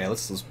like, oh no, yeah,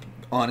 let's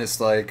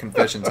honest like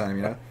confession time.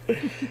 You know,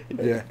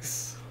 yeah.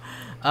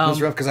 It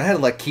was rough because I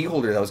had like key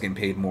holder that was getting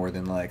paid more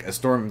than like a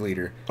storm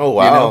leader. Oh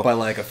wow! You know, by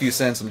like a few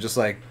cents. I'm just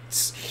like,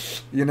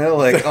 you know,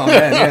 like oh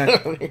man,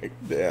 yeah.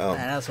 Damn.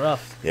 Man, that's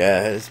rough.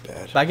 Yeah, it's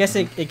bad. But I guess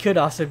it could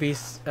also be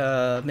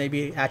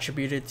maybe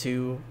attributed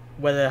to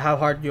how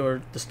hard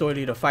the store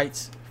leader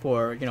fights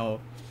for, you know,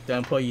 the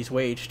employee's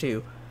wage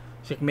too.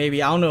 So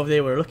maybe I don't know if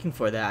they were looking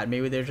for that.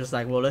 Maybe they're just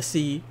like, well, let's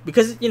see,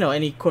 because you know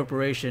any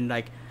corporation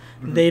like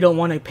they don't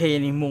want to pay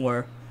any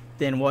more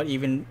than what,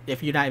 even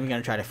if you're not even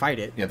gonna try to fight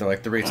it. Yeah, they're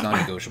like the rate's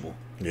non-negotiable.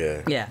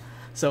 Yeah. Yeah.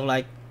 So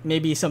like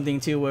maybe something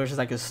too where it's just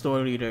like a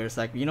store leader. It's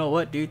like, you know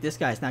what, dude, this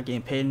guy's not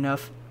getting paid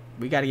enough.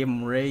 We got to give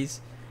him a raise.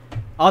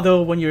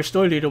 Although when you're a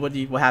store leader,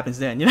 what happens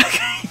then? You know,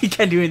 you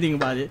can't do anything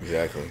about it.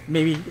 Exactly.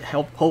 Maybe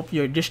hope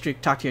your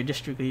district talk to your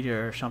district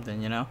leader or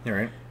something. You know. You're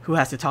right. Who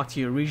has to talk to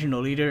your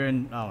regional leader?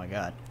 And oh my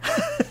god.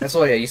 That's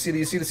why, yeah. You see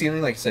the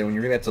ceiling, like you said, when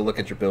you really have to look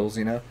at your bills.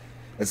 You know,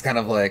 it's kind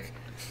of like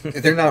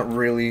they're not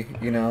really.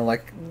 You know,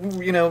 like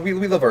we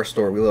love our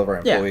store, we love our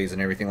employees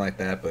and everything like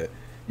that, but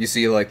you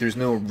see, like there's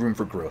no room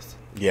for growth.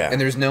 Yeah. And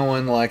there's no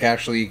one like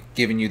actually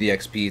giving you the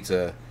XP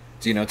to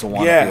want to feel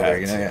there.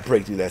 You know,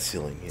 break through that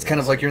ceiling. It's kind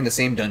of like you're in the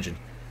same dungeon.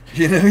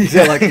 You know,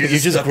 like you're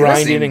just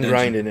grinding and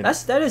grinding.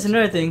 That is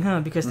another thing, huh?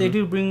 Because they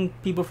do bring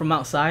people from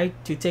outside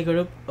to take it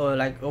up or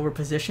like over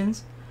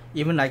positions.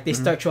 Even like they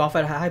start you off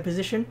at a high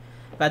position.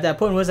 But at that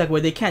point, it was like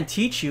where they can't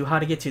teach you how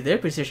to get to their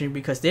position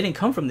because they didn't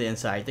come from the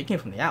inside; they came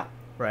from the out,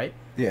 right?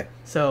 Yeah.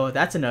 So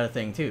that's another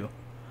thing too.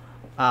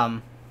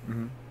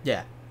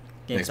 Yeah.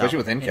 Especially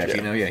with Endcap,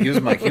 you know, he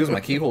was my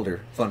key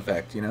holder. Fun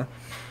fact, you know.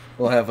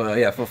 We'll have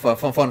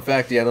fun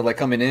fact. Yeah, they're like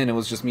coming in. It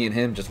was just me and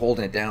him just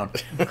holding it down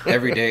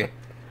every day.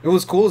 It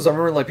was cool. As I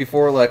remember, like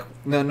before, like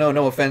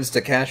no offense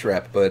to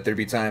Cashwrap, but there'd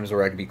be times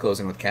where I could be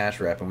closing with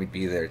Cashwrap and we'd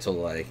be there till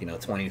like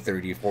 20,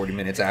 30, 40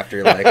 minutes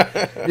after, like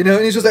and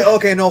he's just like,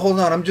 okay, no, hold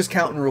on, I'm just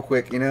counting real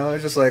quick.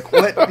 It's just like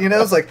what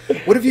it's like,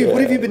 what have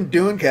you been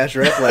doing,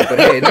 Cashwrap? Like, but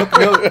hey, no,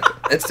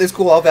 it's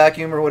cool. I'll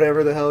vacuum or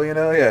whatever the hell,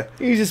 yeah.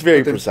 He's just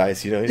very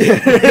precise, He's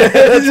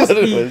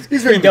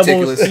very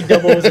meticulous. He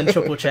doubles and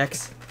triple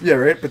checks. Yeah,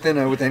 right. But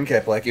then with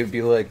Endcap, like it would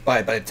be like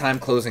by the time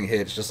closing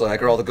hits, just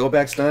like are all the go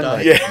backs done?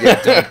 Like,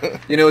 yeah. Done.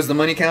 Is the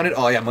money counted?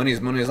 Oh yeah, money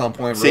is on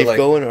point. Safe like,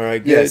 going, all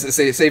right. Good.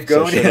 Yeah, safe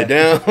going. So shut it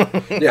down.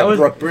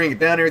 Yeah, bring it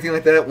down, everything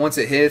like that. Once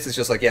it hits, it's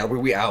just like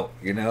we out.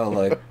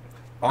 Like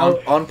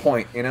on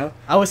point.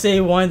 I would say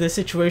one of the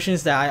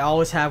situations that I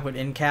always have with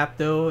Endcap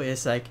though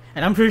is like,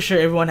 and I'm pretty sure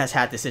everyone has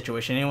had this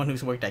situation. Anyone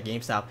who's worked at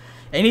GameStop,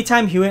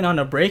 anytime he went on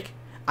a break,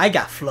 I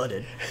got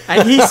flooded,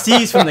 and he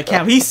sees from the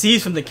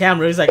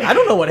camera. He's like, I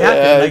don't know what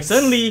happened. Like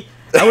suddenly,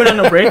 I went on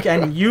a break,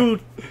 and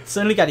you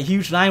suddenly got a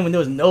huge line when there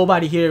was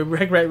nobody here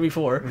right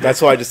before.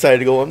 That's why I decided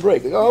to go on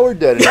break. Like, oh, we're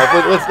dead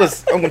enough.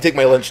 Let's. I'm gonna take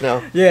my lunch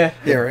now. Yeah.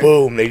 Right.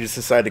 Boom! They just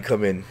decided to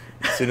come in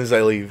as soon as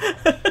I leave.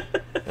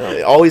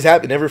 It always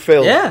happened. Never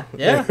failed. Yeah.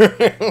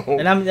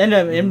 And I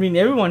mean,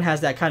 everyone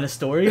has that kind of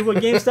story with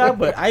GameStop,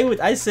 but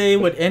I say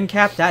with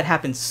Endcap that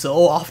happens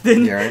so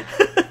often. Yeah. Right.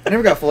 I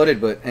never got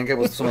flooded, but Endcap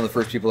was some of the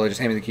first people that just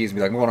hand me the keys and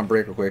be like, I'm going on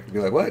break real quick. And be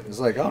like, what? It's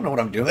like, I don't know what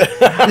I'm doing.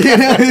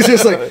 It's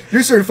just like,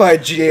 you're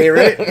certified GA,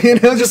 right?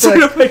 Just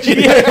certified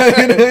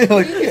GA.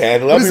 Like, yeah,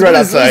 I'll be right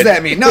outside. What does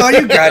that mean? No,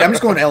 you got it. I'm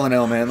just going to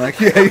L&L, man. Like,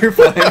 yeah, you're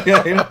fine.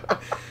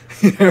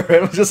 Yeah,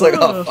 right? I'm just like,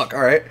 oh, fuck,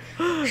 all right.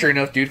 Sure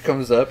enough, dude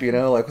comes up,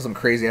 like with some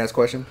crazy-ass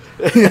question.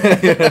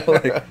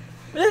 Like,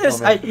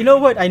 you know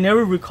what? I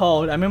never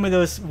recalled. I remember there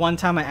was one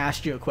time I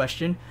asked you a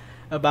question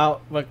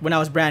about like when I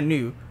was brand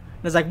new.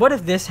 And I was like, what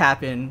if this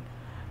happened?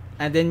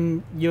 And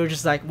then you were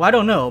just like, well, I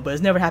don't know, but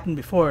it's never happened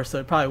before, so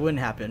it probably wouldn't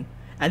happen.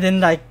 And then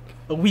like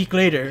a week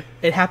later,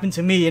 it happened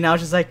to me, and I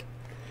was just like,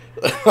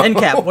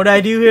 Endcap, what did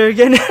I do here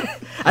again?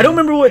 I don't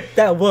remember what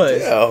that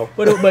was. Yeah.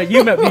 But you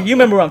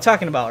remember what I'm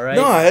talking about, right?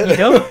 No, you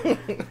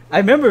don't. I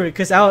remember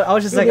because I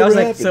was just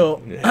like,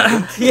 so,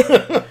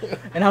 yeah.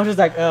 And I was just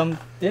like,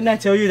 didn't I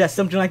tell you that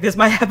something like this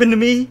might happen to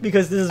me?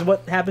 Because this is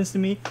what happens to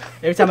me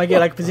every time I get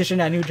like a position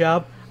at a new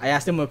job. I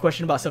asked them a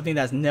question about something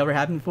that's never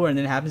happened before, and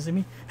then it happens to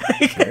me.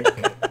 Right.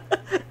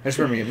 I just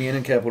remember me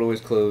and Endcap would always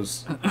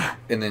close,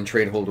 and then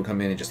Trade Hold would come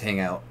in and just hang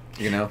out,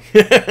 and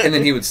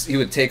then he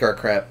would take our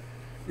crap,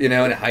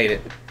 and hide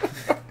it.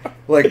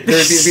 Like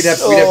we'd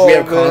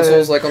have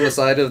consoles like on the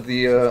side of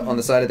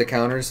the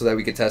counter so that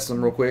we could test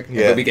them real quick.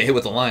 Yeah. But we get hit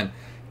with the line.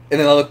 And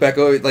then I look back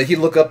over, like he'd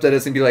look up at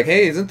us and be like,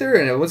 "Hey, wasn't there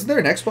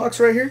an Xbox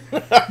right here?"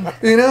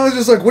 It's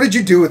just like, "What did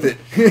you do with it?"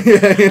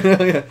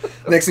 Yeah.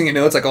 Next thing you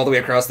know, it's like all the way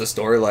across the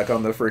store, like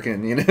on the freaking,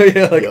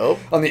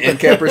 on the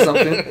Endcap or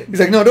something. He's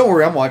like, "No, don't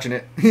worry, I'm watching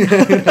it." He's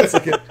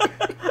like,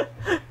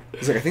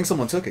 "I think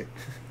someone took it."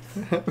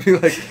 I'd be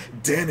like,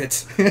 "Damn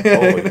it!"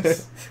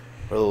 Always.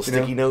 Or little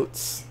sticky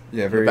notes.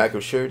 Yeah, very back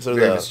of shirts or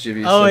the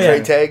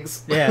trade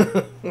tags. Yeah.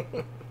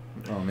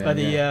 Oh man. Or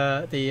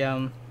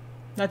the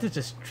not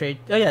just trade.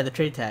 Oh yeah, the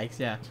trade tags.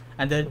 Yeah,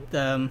 and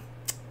the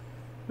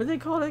what do they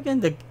call it again?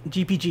 The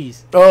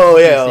GPGs. Oh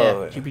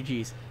yeah,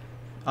 GPGs.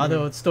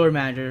 Although store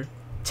manager,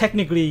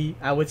 technically,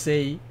 I would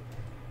say,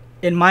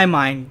 in my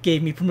mind,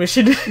 gave me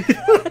permission.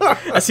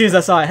 As soon as I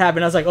saw it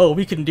happen, I was like, "Oh,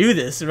 we can do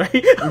this,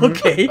 right?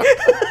 Okay."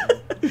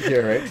 Yeah,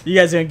 right. You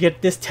guys are gonna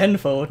get this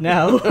tenfold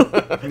now.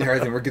 Yeah,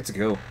 right, then we're good to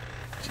go.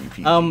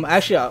 GPGs.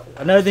 Actually,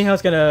 another thing I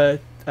was gonna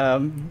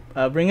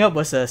bring up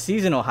was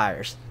seasonal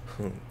hires.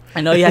 I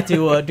know you had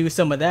to do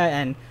some of that,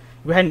 and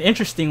we had an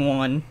interesting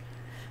one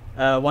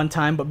one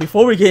time. But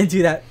before we get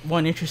into that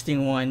one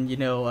interesting one,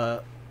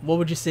 what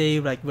would you say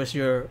was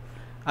your,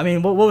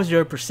 what was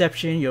your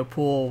perception, your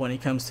pool when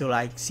it comes to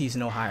like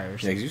seasonal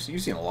hires? Yeah, cause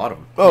you've seen a lot of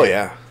them. Oh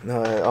yeah.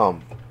 No,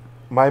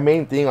 my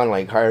main thing on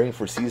like hiring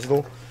for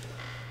seasonal,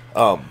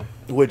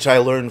 which I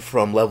learned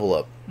from Level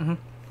Up,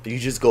 you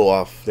just go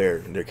off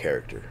their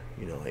character.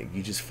 Like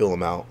you just fill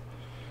them out.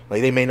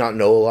 Like they may not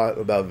know a lot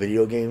about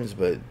video games,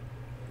 but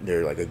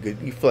they're like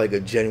you feel like a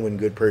genuine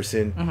good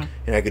person,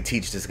 and I could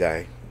teach this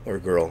guy or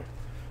girl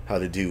how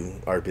to do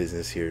our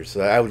business here.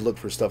 So I would look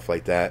for stuff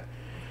like that.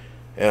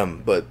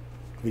 But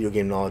video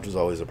game knowledge was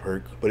always a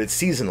perk. But it's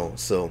seasonal,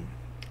 so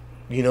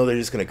they're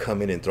just gonna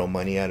come in and throw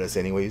money at us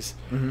anyways.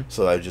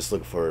 So I just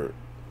look for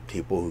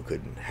people who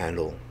could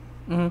handle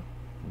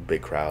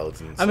big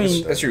crowds. And I mean,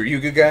 stuff. That's true. You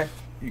a good guy?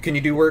 Can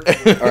you do work?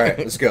 All right,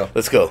 let's go.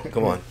 Let's go.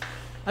 Come on.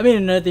 I mean,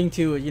 another thing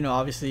too,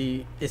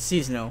 obviously it's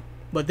seasonal,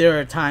 but there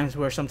are times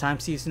where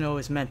sometimes seasonal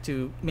is meant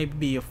to maybe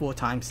be a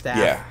full-time staff.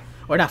 Yeah.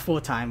 Or not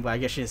full-time, but I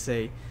guess you'd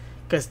say,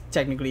 because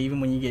technically even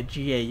when you get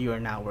GA, you are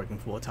not working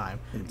full-time.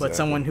 Exactly. But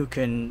someone who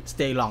can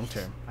stay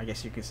long-term, I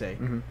guess you could say.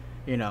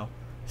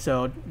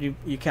 So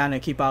you kind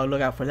of keep out a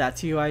lookout for that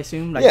too, I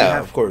assume. Like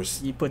of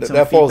course. You put some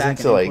that falls feedback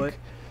into and input.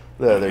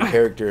 like their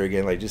character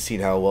again, like just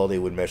seeing how well they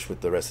would mesh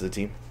with the rest of the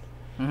team.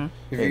 Have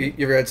you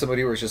ever had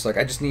somebody where it's just like,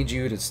 I just need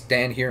you to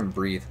stand here and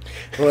breathe.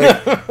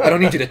 Like, I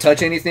don't need you to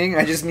touch anything.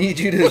 I just need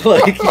you to,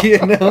 like,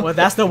 Well,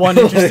 that's the one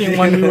interesting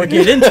one we would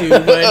get into.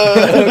 But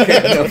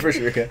okay, no, for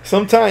sure. Okay.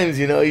 Sometimes,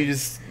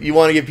 you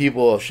want to give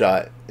people a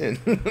shot. And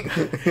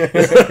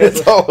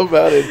it's all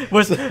about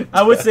it.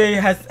 I would say,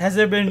 has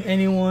there been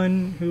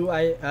anyone who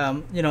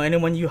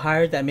anyone you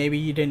hired that maybe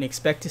you didn't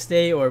expect to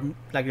stay, or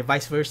like the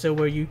vice versa,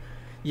 where you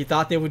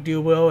thought they would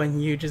do well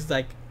and you just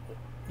like,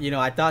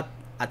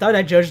 I thought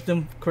I judged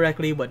them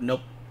correctly, but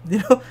nope.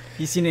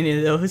 You seen any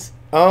of those?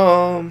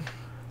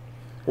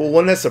 Well,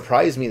 one that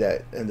surprised me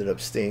that ended up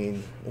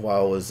staying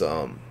while was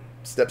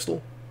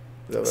Stepstool.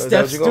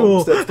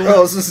 Stepstool.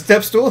 Oh, is this a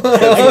step stool?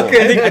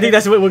 Okay. I think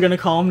that's what we're gonna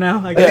call him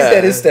now. I I guess. think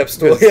that is step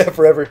stool. Yeah,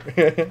 forever.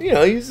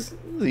 He's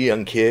a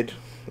young kid.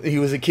 He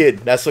was a kid.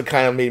 That's what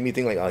kind of made me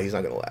think like, oh, he's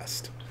not gonna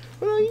last.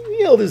 Well,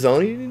 he held his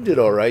own. He did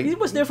all right. He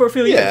was there for a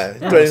few years. Yeah,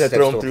 threatened to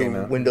throw him Stepstool came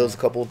through out. windows a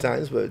couple of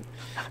times, but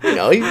he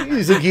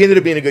ended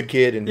up being a good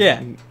kid. And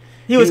Yeah.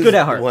 He was good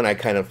at heart. One I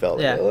kind of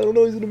felt, Yeah. like, I don't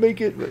know if he's gonna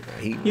make it, but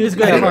he was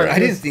good at heart. I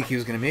didn't think he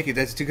was gonna make it.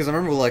 That's too because I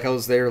remember like I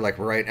was there like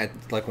right at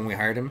like when we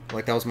hired him.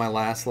 Like that was my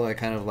last like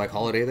kind of like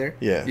holiday there.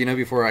 Yeah.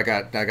 Before I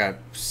got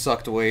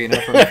sucked away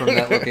from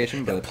that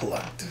location. But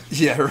plucked.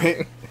 yeah,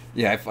 right.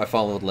 Yeah, I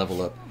followed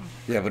Level Up.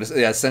 Yeah, but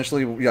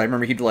essentially, I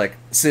remember he'd like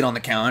sit on the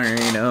counter,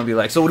 and be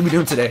like, "So what are we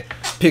doing today?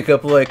 Pick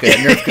up like a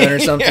Nerf gun or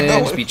something,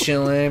 just be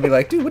chilling." Be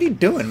like, "Dude, what are you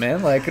doing,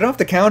 man? Like, get off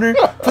the counter,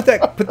 put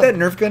that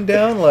Nerf gun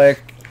down,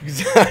 like."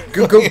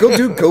 Go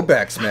do go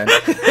backs, man.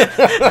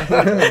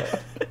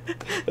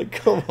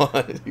 Come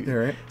on,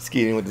 Right.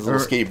 skating with his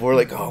little skateboard,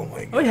 like, oh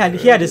my god. Oh,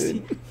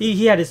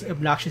 he had his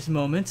obnoxious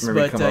moments,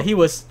 Remember he come but up? he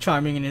was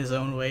charming in his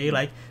own way.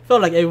 Like,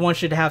 felt like everyone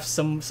should have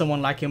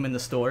someone like him in the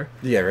store.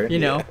 Yeah, right. You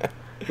know.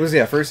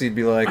 First he'd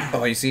be like,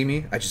 "Oh, you see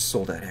me? I just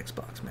sold that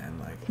Xbox, man.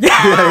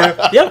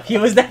 Like, Yep, he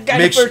was that guy.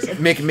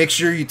 make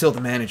sure you tell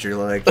the manager,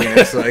 like,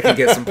 so I can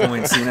get some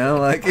points,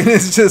 like." And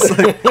it's just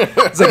like,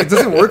 it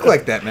doesn't work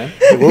like that, man.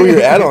 What were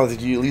your add-ons?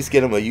 Did you at least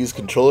get him a used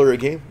controller or a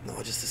game?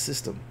 No, just a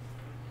system.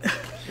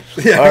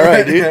 Yeah. All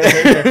right,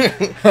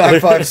 dude. High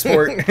five,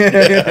 sport.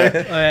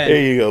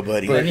 There you go,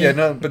 buddy.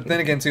 But but then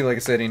again, too, like I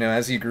said,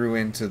 as he grew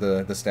into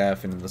the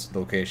staff and the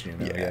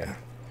location, Yeah.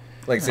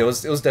 Like I said,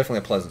 it was definitely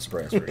a pleasant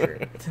surprise for sure.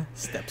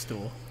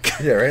 Stepstool.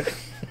 Yeah, right.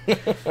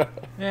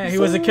 Yeah, he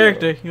was a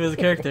character. He was a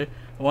character.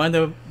 One of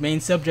the main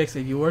subjects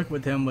if you work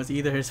with him was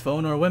either his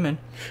phone or women.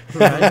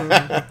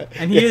 Right?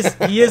 And he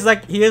is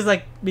like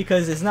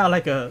because it's not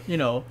like a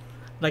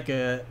like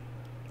a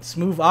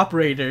smooth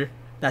operator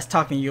that's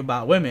talking to you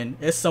about women.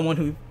 It's someone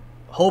who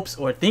hopes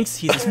or thinks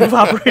he's a smooth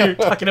operator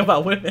talking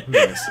about women.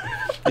 Nice.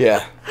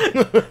 Yeah.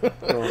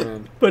 Oh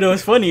man. But it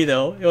was funny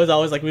though. It was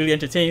always like really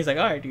entertaining. He's like,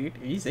 all right, dude,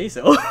 you say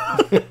so.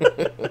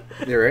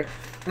 Yeah, right.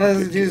 No,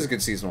 he is a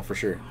good seasonal for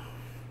sure.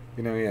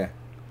 Yeah.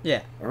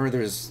 Yeah. I remember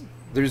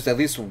there's at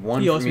least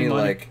one He for owes me me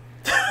money. like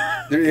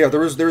there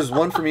was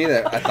one for me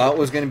that I thought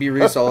was going to be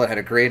really solid. Had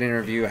a great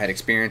interview, had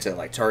experience at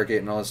like Target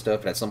and all this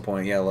stuff. But at some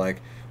point,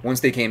 like once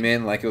they came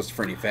in, like it was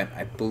for an event.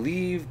 I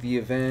believe the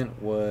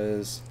event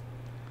was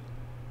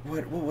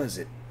what was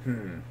it?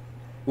 It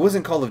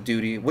wasn't Call of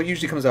Duty. What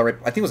usually comes out right?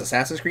 I think it was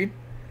Assassin's Creed.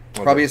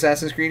 Okay. Probably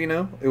Assassin's Creed.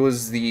 It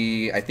was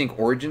the I think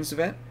Origins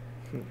event.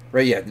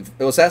 Right? Yeah,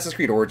 it was Assassin's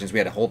Creed Origins. We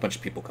had a whole bunch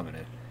of people coming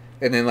in.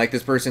 And then like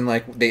this person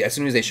like they as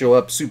soon as they show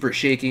up super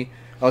shaky.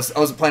 I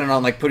was planning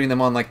on like putting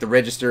them on like the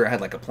register. I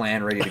had like a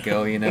plan ready to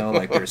go,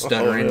 like they're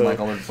stuttering like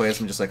all over the place.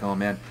 I'm just like, oh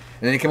man. And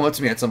then they came up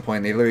to me at some point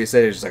and they literally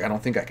said it's just like I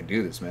don't think I can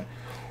do this, man.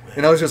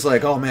 And I was just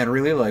like, oh man,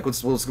 really? Like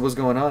what's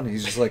going on?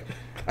 He's just like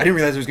I didn't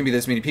realize there was gonna be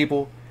this many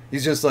people.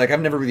 He's just like, I've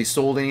never really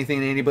sold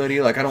anything to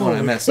anybody. Like I don't want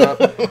to mess up.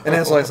 And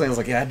that's why I was saying, I was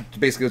like, yeah,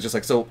 basically it was just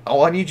like, so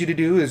all I need you to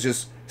do is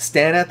just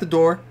stand at the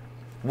door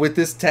with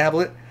this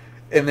tablet.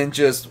 And then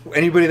just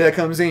anybody that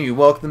comes in, you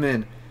welcome them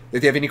in.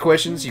 If you have any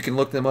questions, you can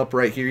look them up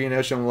right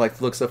here, show them, like,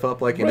 look stuff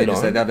up, like, and Right then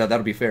just on.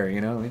 that'll be fair,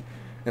 And,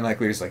 like,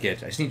 we're just like, yeah, I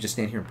just need you to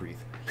stand here and breathe.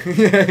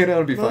 Yeah,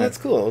 it'll be Well, fine. that's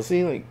cool.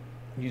 See, like,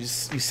 you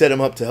set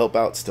him up to help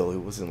out still. It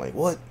wasn't like,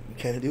 what? You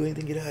can't do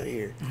anything, get found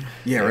here.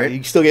 Yeah, right?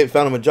 You still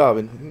found him a job,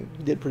 and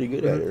he did pretty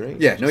good at it,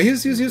 right? Yeah, no, he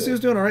was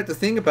doing all right. The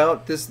thing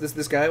about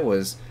this guy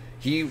was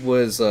he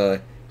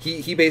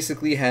he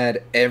basically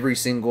had every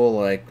single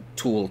like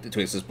tool to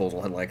his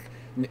disposal. Had like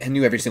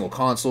knew every single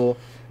console,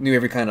 knew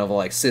every kind of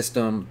like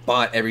system,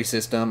 bought every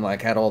system,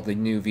 like had all the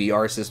new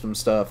VR system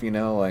stuff, you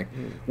know, like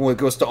well, it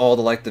goes to all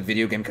the like the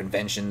video game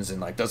conventions and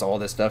like does all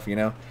this stuff, you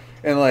know.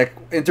 And like,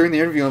 and during the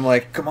interview, I'm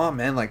like, "Come on,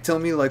 man! Like, tell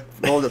me like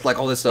all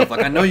this stuff.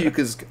 Like, I know you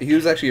because he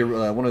was actually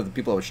one of the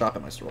people I was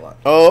shopping at my store a lot.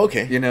 Oh,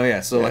 okay. You know, yeah.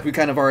 So like, we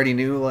kind of already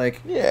knew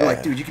like, Yeah.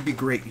 like, dude, you could be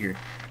great here.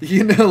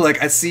 You know,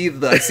 like I see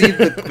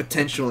the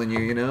potential in you.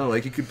 You know,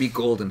 like you could be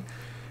golden.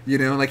 You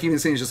know, like even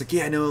saying just like,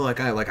 yeah, I know,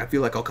 like I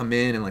feel like I'll come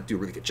in and like do a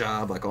really good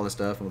job, like all this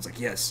stuff. And it's like,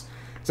 yes.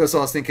 So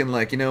I was thinking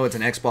like, you know, it's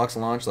an Xbox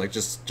launch, like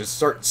just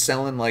start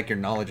selling like your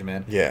knowledge,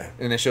 man. Yeah.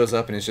 And it shows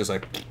up and it's just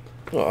like,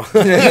 Oh.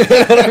 you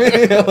know what I mean?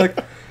 You know, like.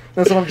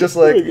 That's what I'm just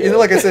like, you know,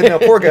 like I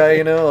said, poor guy,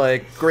 you know,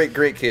 like, great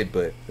kid,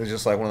 but it was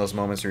just like one of those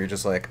moments where you're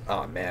just like,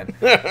 oh, man.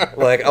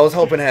 Like, I was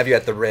hoping to have you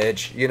at the reg,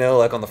 you know,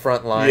 like on the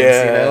front lines, you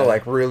know,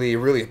 like really,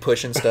 really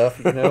pushing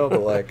stuff, you know, but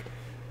like,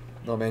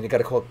 no, man, you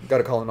gotta call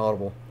an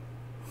audible.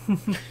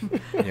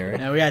 Yeah, right?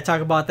 Now we gotta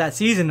talk about that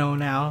season though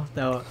now,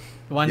 the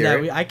one Yeah,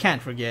 that right? I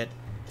can't forget.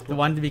 The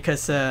one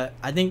because I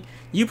think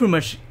you pretty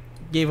much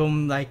gave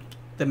him like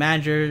the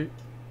manager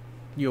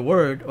your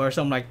word or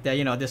something like that,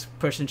 you know, this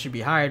person should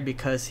be hired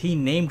because he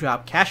name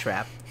dropped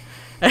Cashwrap.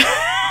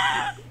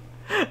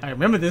 I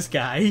remember this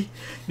guy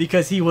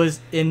because he was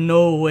in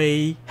no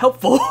way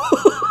helpful.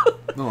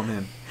 Oh,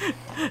 man.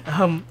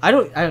 I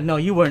don't know,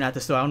 you weren't at the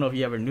store. I don't know if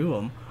you ever knew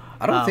him.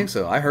 I don't think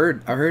so. I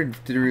heard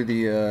through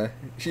the,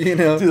 you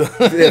know,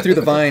 through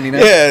the vine, you know?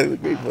 Yeah, the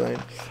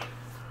grapevine.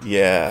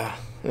 Yeah.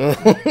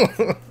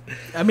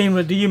 I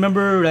mean, do you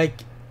remember like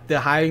the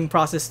hiring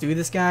process through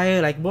this guy?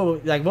 Like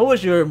what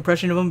was your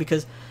impression of him?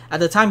 Because at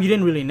the time you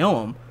didn't really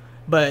know him,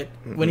 but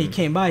when he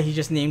came by, he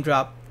just name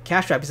dropped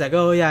Cashwrap. He's like,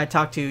 oh yeah, I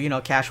talked to, you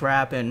know,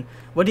 Cashwrap, and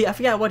I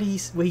forgot what he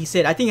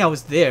said. I think I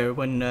was there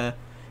when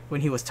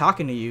he was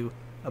talking to you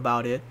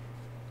about it.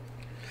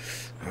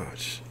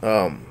 Ouch.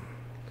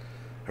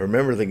 I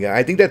remember the guy.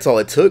 I think that's all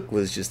it took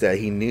was just that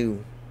he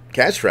knew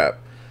Cashwrap,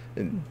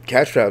 and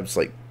Cashwrap's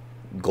like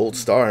gold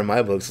star in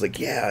my books. Like,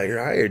 yeah,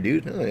 you're hired,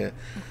 dude. Oh yeah,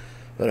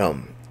 but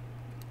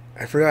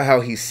I forgot how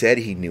he said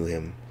he knew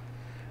him.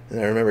 And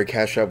I remember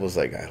Cashwrap was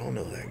like, I don't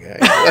know that guy.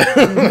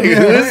 Like,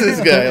 who is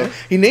this guy?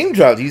 He name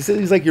dropped. He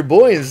said he's like your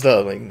boy and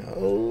stuff. Like,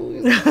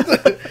 no,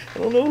 I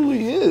don't know who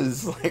he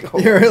is. Like, oh,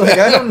 You're like,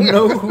 I don't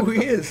know who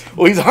he is.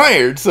 well, he's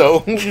hired,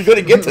 so you're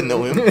gonna get to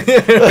know him.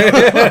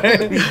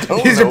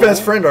 He's your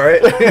best friend, all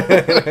right?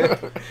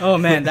 Oh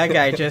man, that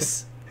guy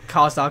just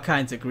caused all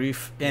kinds of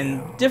grief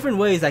in different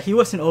ways. Like he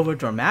wasn't over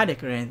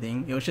dramatic or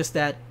anything. It was just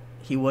that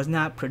he was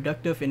not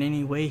productive in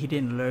any way. He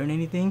didn't learn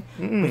anything.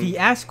 But he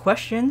asked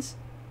questions,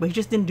 but he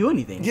just didn't do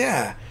anything.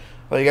 Yeah,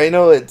 like I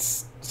know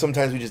it's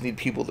sometimes we just need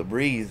people to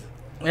breathe.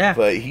 Yeah,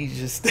 But he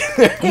just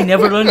he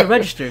never learned the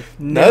register.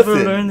 Never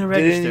Nothing. learned the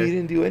register. He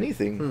didn't do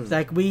anything. It's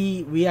like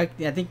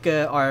I think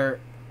our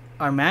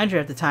manager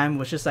at the time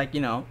was just like, you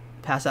know,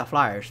 pass out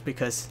flyers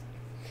because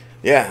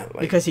Yeah,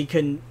 like, because he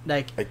couldn't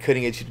like. I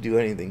couldn't get you to do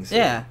anything. So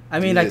Yeah, I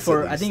do mean, like this at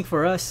I least. think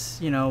for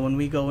us, you know, when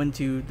we go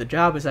into the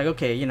job, it's like,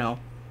 okay, you know,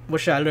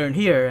 what should I learn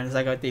here? And it's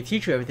like they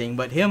teach you everything.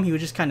 But him, he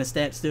would just kind of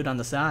stood on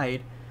the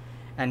side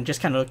and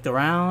just kind of looked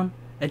around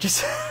and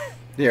just.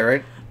 Yeah,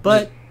 right?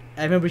 But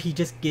I remember he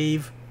just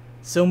gave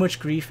so much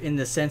grief in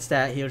the sense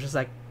that he was just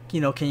like, you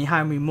know, can you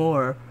hire me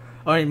more?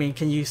 Or I mean,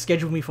 can you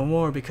schedule me for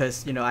more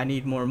because, you know, I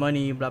need more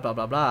money, blah, blah,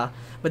 blah, blah.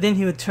 But then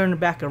he would turn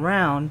back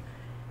around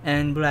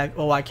and be like,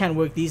 oh, I can't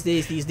work these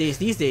days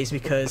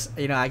because,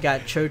 you know, I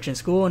got church and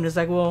school. And it's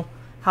like, well,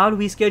 how do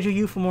we schedule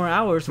you for more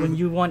hours when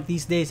you want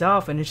these days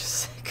off? And it's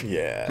just like...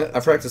 Yeah. I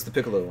practice the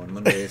piccolo on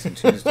Mondays and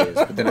Tuesdays,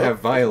 but then I have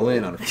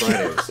violin on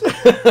Fridays.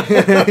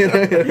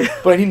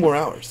 But I need more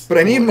hours. But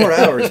I need more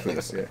hours,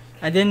 please. Yeah.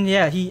 And then,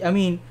 yeah,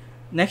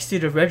 next to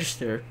the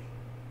register,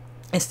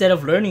 instead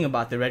of learning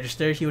about the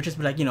register, he would just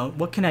be like, you know,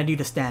 what can I do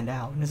to stand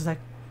out? And it's like,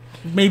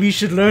 maybe you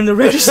should learn the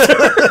register.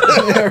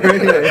 Yeah,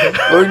 right,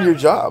 yeah. Learn your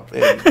job,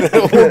 and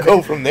we'll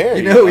go from there.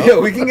 You know, yeah,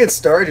 we can get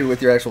started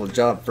with your actual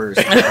job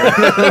first.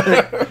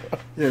 Yeah,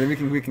 then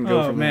we can go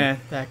Oh from man,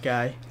 that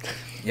guy. there.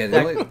 Yeah, the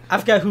Like, only, I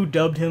forgot who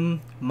dubbed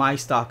him my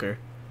stalker.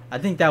 I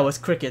think that was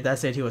Cricket that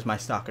said he was my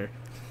stalker,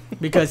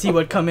 because he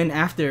would come in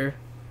after.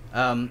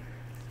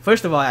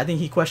 First of all, I think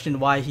he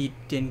questioned why he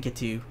didn't get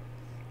to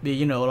be,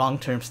 you know,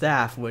 long-term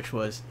staff, which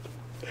was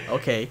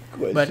okay.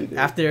 But Questioned it.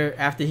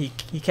 after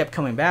he kept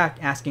coming back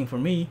asking for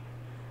me,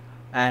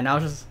 and I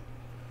was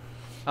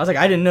like,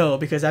 I didn't know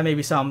because I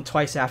maybe saw him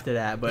twice after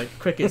that. But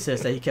Cricket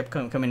says that he kept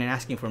coming and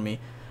asking for me,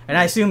 and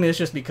I assume it's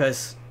just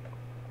because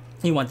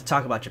he wanted to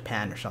talk about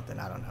Japan or something.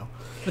 I don't know.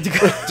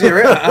 yeah,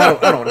 right?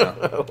 I don't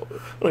know.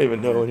 I don't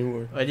even know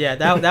anymore. But yeah,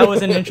 that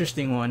was an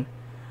interesting one.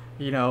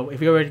 You know, if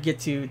we were to get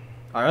to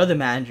our other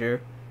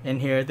manager in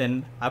here,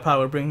 then I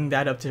probably would bring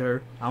that up to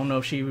her. I don't know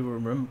if she would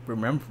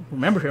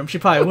remember him. She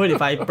probably would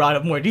if I brought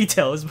up more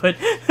details. But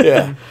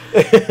Yeah.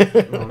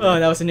 oh,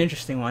 that was an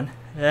interesting one.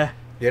 Yeah.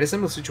 Yeah, it's a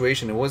similar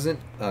situation. It wasn't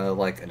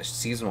like a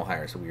seasonal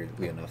hire, so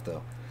weirdly enough,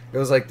 though. It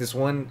was like this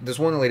one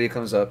lady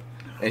comes up.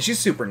 and she's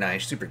super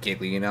nice, super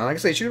giggly, you know. Like I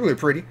say, she's really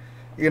pretty.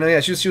 You know, yeah,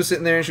 she was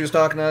sitting there and she was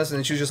talking to us,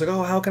 and she was just like,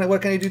 oh,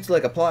 what can I do to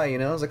like apply? You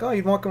know, I was like, oh,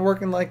 you want to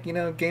work in like, you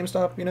know,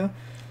 GameStop, you know?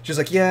 She's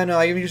like, yeah, no,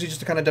 I usually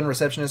just kind of done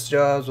receptionist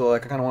jobs, or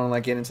like I kind of want to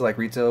like get into like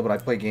retail, but I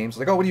play games. I was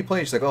like, oh, what do you play?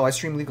 She's like, oh, I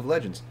stream League of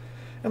Legends.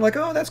 And I'm like,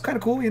 oh, that's kind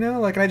of cool, you know?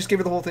 Like, and I just gave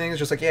her the whole thing. It's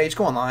just like, yeah, you just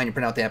go online, you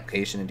print out the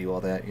application and do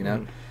all that, you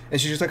know? And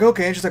she's just like,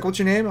 okay. And she's like, what's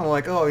your name? I'm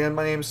like, oh, yeah,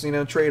 my name's, you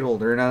know,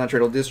 Tradehold, or not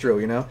Tradehold, Distro,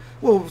 you know?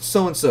 Well,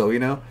 so-and-so, you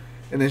know?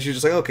 And then she's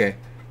just like, okay.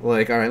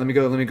 Like, all right, let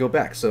me go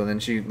back. So then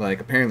she, like,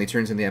 apparently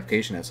turns in the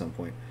application at some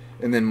point.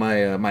 And then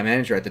my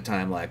manager at the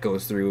time like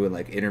goes through and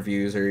like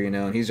interviews her, you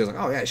know, and he's just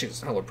like, oh yeah, she's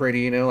hella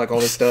pretty, you know, like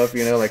all this stuff,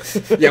 you know, like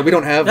yeah, we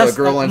don't have a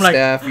girl on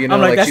staff, you know,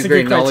 like she's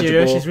very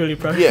knowledgeable. She's really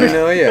pretty. Yeah. You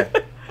know, yeah.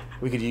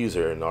 We could use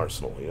her in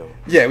Arsenal, you know.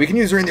 Yeah, we can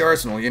use her in the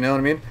Arsenal, you know what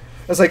I mean?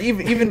 It's like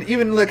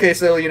even okay,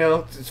 so you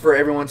know, it's for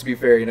everyone to be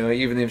fair, you know,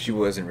 even if she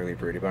wasn't really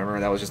pretty, but I remember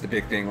that was just the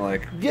big thing.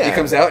 Like he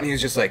comes out and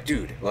he's just like,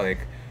 dude,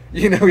 like,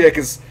 you know, yeah,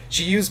 because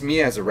she used me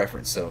as a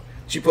reference, so.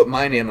 She put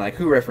my name, like,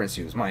 who referenced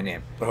you? It's my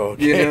name.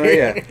 Okay. You know,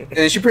 yeah.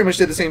 And she pretty much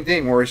did the same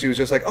thing, where she was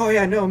just like, oh,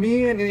 yeah, no,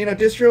 me and, you know,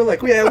 Distro,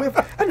 like, yeah,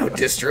 I know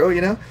Distro,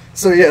 you know?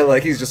 So, yeah,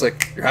 like, he's just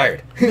like, you're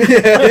hired.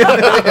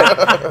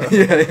 Yeah,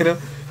 you know?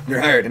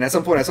 You're hired. And at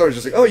some point, I saw her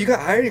just like, oh, you got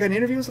hired? You got an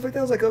interview and stuff like that?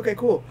 I was like, okay,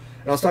 cool.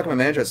 And I was talking to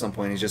my manager at some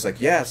point, and he's just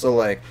like, yeah, so,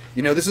 like,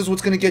 you know, this is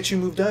what's going to get you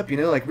moved up, you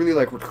know? Like, really,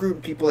 like,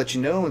 recruit people that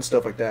you know and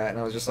stuff like that. And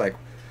I was just like,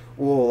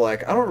 well,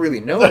 like, I don't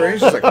really know her.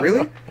 He's just like,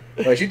 really?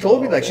 Like, she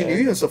told me, like, she knew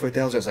you and stuff like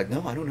that. I was just like,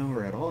 no, I don't know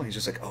her at all. And he's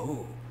just like,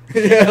 oh.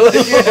 Yeah, like,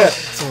 yeah.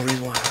 That's the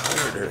reason why I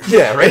hired her.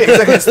 Yeah, right?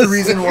 Exactly. That's the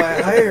reason why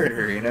I hired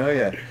her, you know?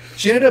 Yeah.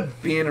 She ended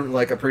up being,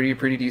 like, a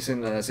pretty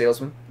decent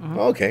salesman.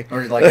 Okay.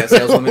 Or, like, a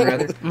saleswoman,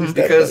 rather.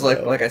 Because,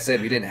 like I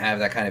said, we didn't have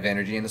that kind of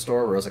energy in the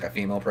store where it was, like, a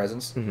female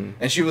presence.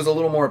 And she was a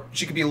little more,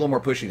 she could be a little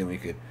more pushy than we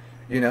could.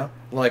 You know,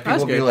 like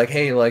people would be like,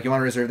 "Hey, like, you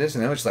want to reserve this?"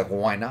 And I was just like, "Well,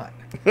 why not?"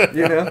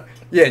 You know,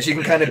 yeah. She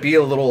can kind of be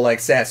a little like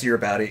sassier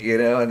about it, you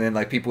know, and then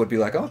like people would be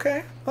like,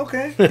 "Okay,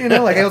 you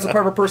know, like it was a part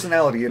of her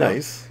personality, you know."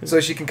 Nice. So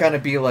she can kind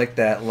of be like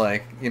that,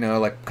 like you know,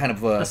 like kind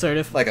of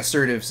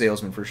assertive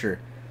salesman for sure.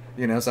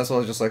 You know, so that's why I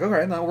was just like, all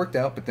right, that worked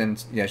out. But then,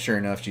 yeah, sure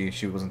enough,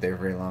 she wasn't there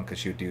very long because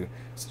she would do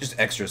just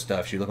extra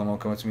stuff. She'd come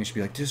up to me, she'd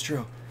be like,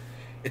 "Distro,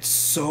 it's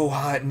so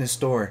hot in this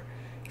store.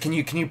 Can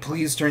you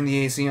please turn the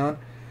AC on?"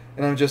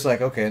 And I'm just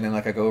like, okay. And then,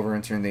 like, I go over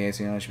and turn the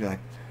AC on. And she'd be like,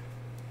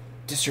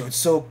 Distro, it's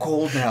so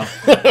cold now.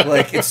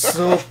 Like, it's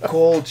so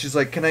cold. She's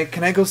like, can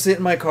I go sit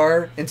in my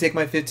car and take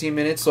my 15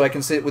 minutes so I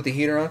can sit with the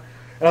heater on?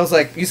 And I was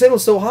like, you said it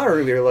was so hot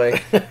earlier.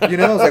 Like, you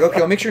know, I was like, okay,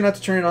 I'll make sure not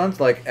to turn it on,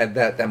 like, at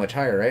that much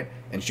higher, right?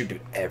 And she'd do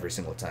it every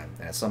single time.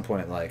 And at some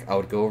point, like, I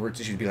would go over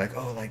to, she'd be like,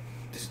 oh, like,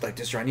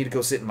 Distro, I need to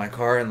go sit in my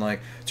car and,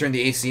 like, turn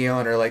the AC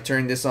on or, like,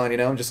 turn this on, you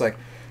know? I'm just like...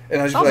 And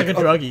I was just like a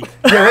druggie.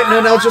 Yeah,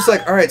 right? No, I was just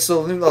like, all right,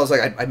 so then I was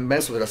like, I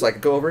messed with her. So I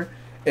could go over,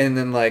 and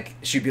then, like,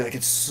 she'd be like,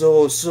 it's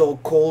so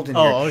cold in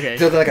here. Oh, okay.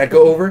 So then, like, I'd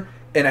go over,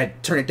 and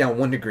I'd turn it down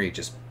 1 degree,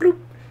 just bloop.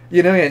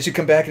 You know, and she'd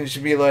come back, and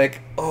she'd be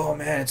like, oh,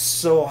 man, it's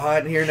so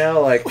hot in here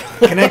now. Like,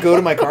 can I go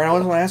to my car? And I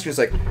was going to ask her, it's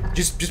like,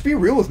 just be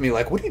real with me.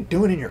 Like, what are you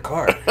doing in your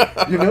car?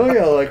 You know,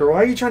 yeah, like, or why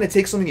are you trying to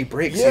take so many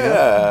breaks, you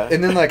know?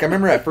 And then, like, I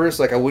remember at first,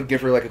 like, I would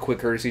give her, like, a quick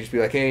courtesy, just be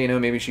like, hey, you know,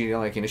 maybe she,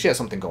 like, you know, she has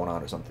something going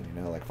on or something, you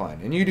know, like,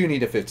 fine. And you do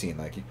need a 15.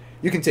 Like,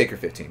 you can take her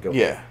 15. Go.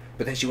 Yeah.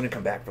 But then she wouldn't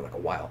come back for, like, a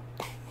while.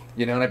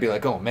 You know, and I'd be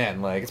like, oh,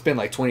 man, like, it's been,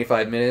 like,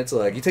 25 minutes.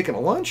 Like, you taking a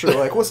lunch? Or,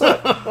 like, what's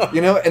up? You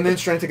know? And then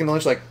she's trying to take a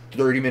lunch, like,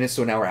 30 minutes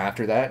to an hour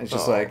after that. And it's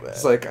just like, man.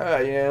 It's like,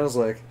 yeah, I was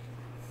like,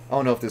 I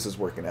don't know if this is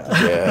working out.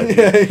 Yeah.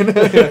 Yeah, you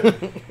know,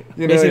 yeah.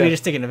 You know, basically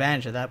just taking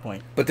advantage at that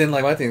point. But then,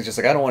 like, my thing is just,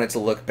 like, I don't want it to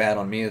look bad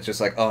on me. It's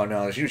just like, oh,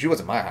 no, she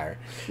wasn't my hire.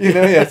 You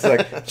know, yeah, it's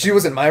like, she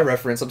wasn't my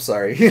reference. I'm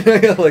sorry. You know,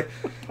 yeah, like,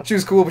 she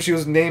was cool, but she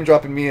was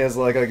name-dropping me as,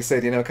 like I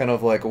said, you know, kind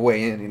of, like, a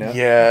way in, you know?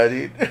 Yeah,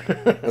 dude.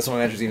 That's what my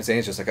manager's even saying.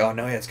 It's just like, oh,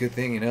 no, yeah, it's a good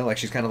thing, you know? Like,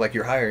 she's kind of like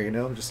your hire, you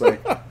know? I'm just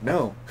like,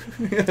 no.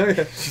 You know,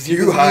 yeah.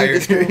 You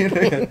hired her. You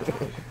know, yeah.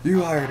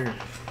 You hired her.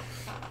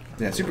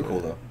 Yeah, super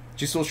cool, though.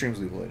 She still streams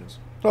League of Legends.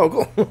 Oh,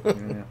 cool.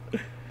 Yeah.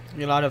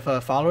 Get a lot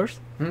of followers?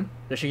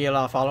 Does she get a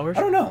lot of followers?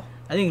 I don't know.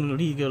 I think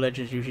League of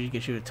Legends usually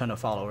gets you a ton of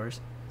followers.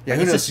 Yeah,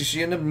 who knows?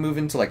 She ended up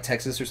moving to, like,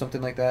 Texas or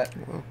something like that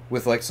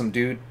with, like, some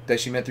dude that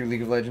she met through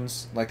League of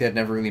Legends. Like, they had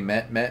never really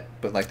met,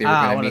 but, like, they were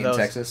going to meet in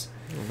Texas.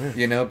 Oh,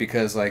 you know,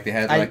 because, like, they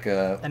had, like,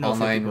 a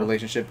online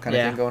relationship kind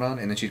of thing going on,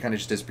 and then she kind of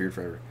just disappeared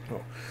forever.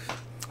 Oh.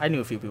 I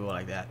knew a few people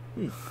like that.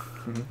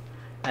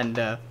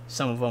 And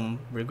some of them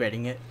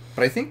regretting it.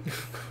 But I think,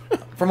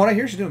 from what I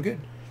hear, she's doing good.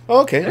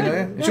 Oh, okay. You know,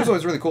 yeah. She was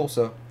always really cool,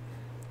 so...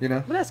 You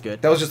know? Well, that's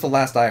good. That was just the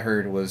last I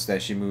heard was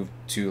that she moved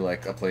to,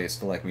 like, a place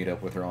to, like, meet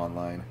up with her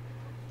online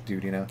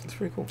dude, you know? That's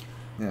pretty cool.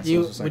 Yeah,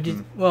 so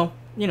well,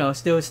 you know,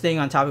 still staying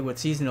on topic with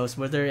seasonals,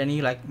 were there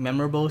any, like,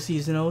 memorable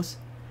seasonals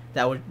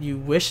that you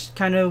wish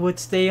kind of would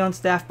stay on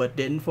staff but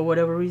didn't for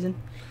whatever reason?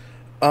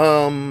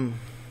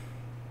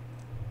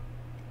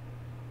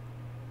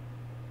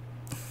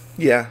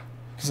 Yeah.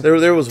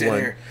 There was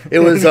one.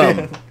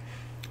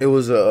 It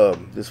was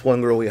this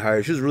one girl we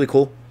hired. She was really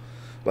cool.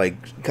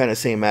 Like, kind of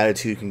same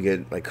attitude, can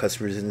get, like,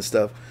 customers and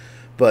stuff.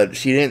 but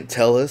she didn't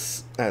tell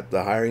us at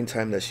the hiring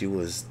time that she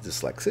was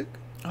dyslexic.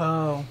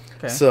 Oh,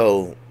 okay.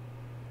 So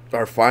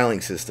our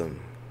filing system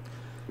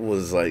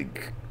was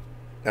like,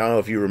 I don't know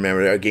if you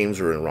remember, our games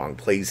were in wrong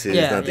places.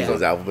 Yeah, Nothing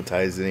was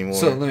alphabetized anymore.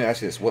 So let me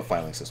ask you this: what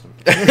filing system?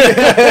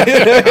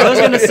 I was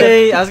gonna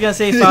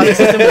say filing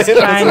system was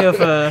kind of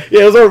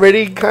yeah, it was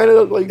already kind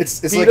of like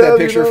It's like that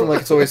picture from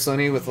like It's Always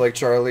Sunny with like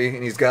Charlie,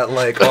 and he's got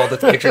like all the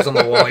pictures on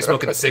the wall. He's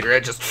smoking a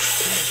cigarette, just.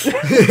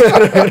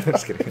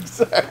 Just kidding.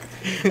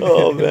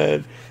 Oh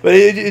man, but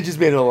it just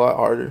made it a lot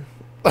harder.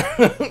 I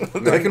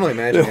can only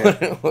imagine. Yeah.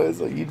 It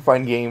was like you'd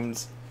find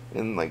games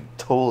in like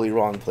totally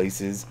wrong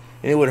places,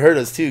 and it would hurt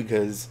us too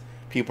because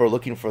people are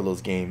looking for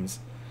those games,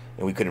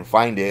 and we couldn't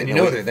find it. And you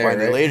know we'd they're there, find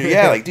it right? later.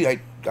 Yeah, like dude, I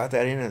got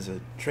that in as a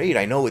trade.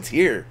 I know it's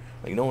here.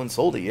 Like no one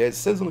sold it yet. It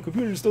says on the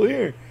computer it's still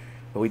here.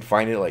 But we'd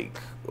find it like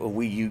a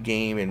Wii U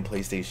game and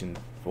PlayStation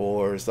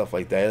 4 stuff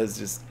like that.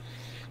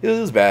 It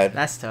was bad.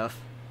 that's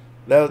tough.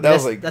 That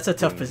was like that's a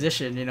tough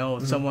position,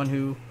 someone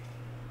who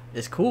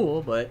is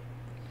cool, but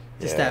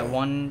just that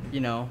one,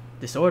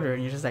 disorder,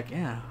 and you're just like,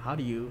 yeah, how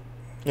do you?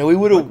 Yeah, we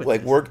would have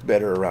like worked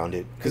better around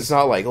it because it's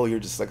not like, oh,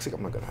 you're dyslexic,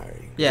 I'm not gonna hire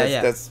you.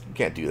 That's you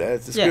can't do that.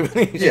 It's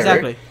discrimination. Yeah,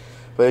 exactly. Right?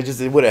 But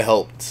it would have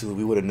helped. So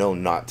we would have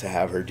known not to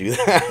have her do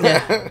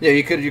that. Yeah,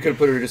 you could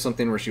put her to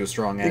something where she was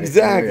strong at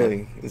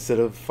exactly. Instead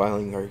of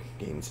filing our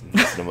games and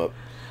messing them up.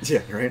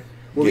 Yeah, right.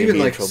 Well, even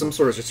like some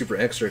stores are super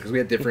extra because we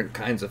had different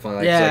kinds of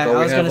files. Yeah, like, I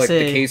was we have like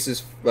say, the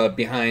cases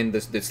behind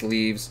the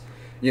sleeves.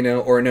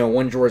 Or no,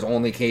 one drawer's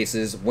only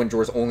cases, one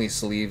drawer's only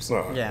sleeves.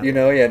 Yeah.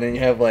 And then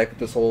you have like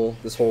this whole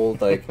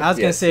like. I was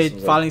gonna say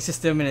filing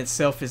system in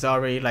itself is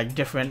already like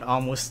different,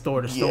 almost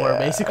store to store,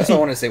 basically. That's what I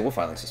want to say. What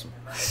filing system?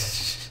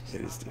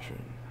 It is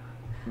different.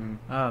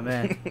 Oh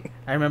man,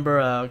 I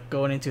remember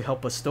going in to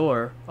help a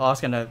store. I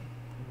was gonna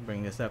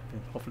bring this up,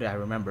 and hopefully I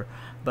remember.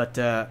 But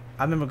I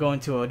remember going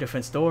to a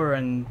different store,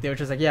 and they were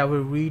just like, "Yeah,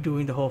 we're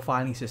redoing the whole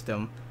filing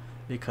system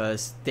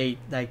because they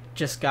like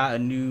just got a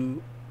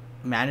new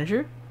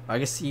manager." I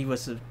guess he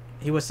was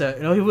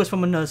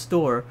from another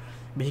store,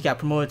 but he got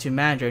promoted to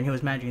manager, and he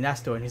was managing that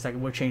store. And he's like,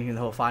 "We're changing the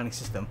whole filing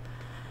system,"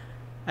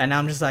 and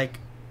I'm just like,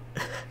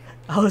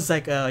 I was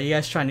like, "You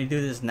guys trying to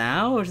do this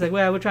now?" Or she's like,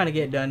 "Well, we're trying to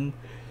get it done,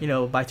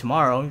 by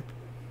tomorrow."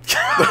 So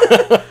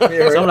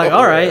I'm like,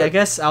 "All right, I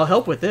guess I'll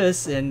help with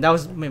this." And that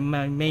was my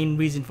main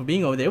reason for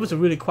being over there. It was a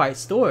really quiet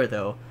store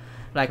though,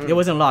 like there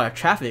wasn't a lot of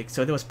traffic,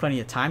 so there was plenty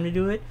of time to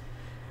do it.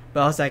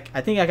 But I was like, I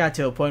think I got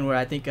to a point where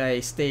I think I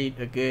stayed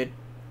a good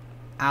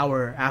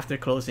hour after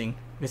closing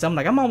because I'm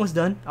like, I'm almost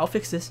done. I'll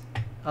fix this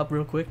up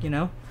real quick,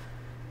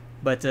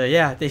 But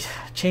yeah, they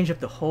changed up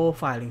the whole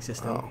filing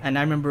system, and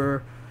I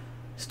remember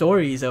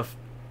stories of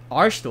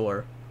our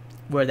store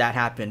where that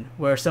happened,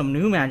 where some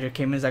new manager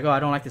came in and was like, "Oh,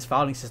 I don't like this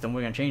filing system.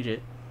 We're gonna change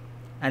it,"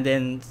 and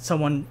then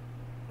someone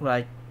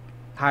like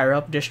higher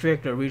up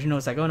district or regional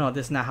is like, "Oh no,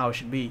 this is not how it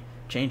should be.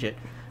 Change it."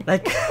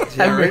 Like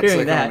I remember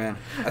hearing that. Oh, man.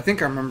 I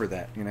think I remember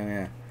that.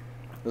 Yeah,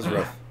 it was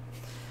rough.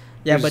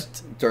 Yeah,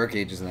 but dark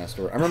ages in that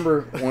store. I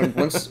remember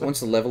once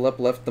the Level Up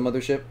left the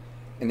mothership,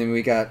 and then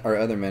we got our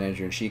other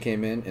manager, and she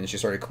came in and she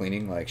started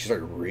cleaning. Like she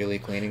started really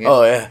cleaning it.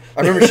 Oh yeah.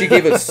 I remember she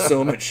gave us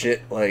so much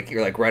shit. Like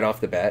you're like right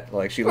off the bat.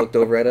 Like she looked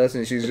over at us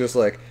and she's just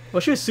like. Well,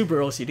 she was super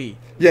OCD.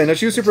 Yeah, no,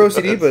 she was super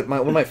OCD. But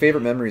one of my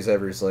favorite memories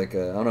ever is like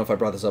I don't know if I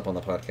brought this up on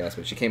the podcast,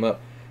 but she came up.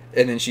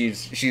 And then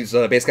she's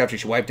basically after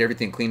she wiped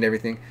everything, cleaned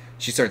everything,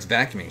 she starts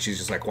vacuuming. She's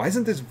just like, "Why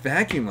isn't this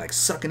vacuum like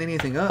sucking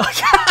anything up?"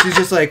 She's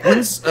just like,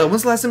 "When's the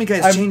last time you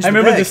guys changed the bag?" I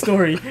remember the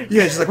story.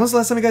 Yeah, she's like, "When's the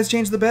last time you guys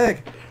changed the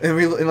bag?" And I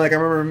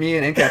remember me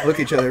and Endcap look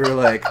at each other. We were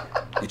like,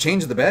 "You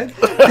changed the bag?"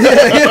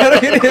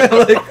 Yeah,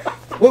 like.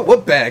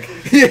 What bag?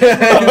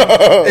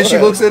 Yeah. And she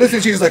looks at us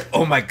and she's like,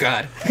 "Oh my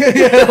god!"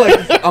 Yeah,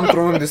 like I'm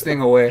throwing this thing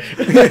away.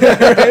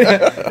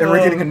 And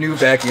we're getting a new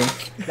vacuum,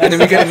 and then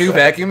we get a new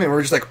vacuum, and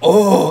we're just like,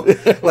 "Oh,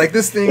 like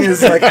this thing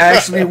is like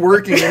actually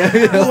working."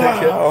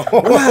 Wow!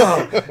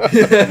 Wow!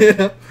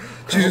 Yeah.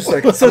 She's just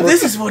like, so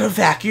this is what a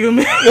vacuum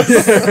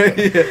is.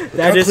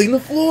 That is clean the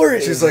floor.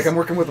 She's like, I'm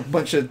working with a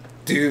bunch of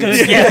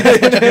dudes. Yeah.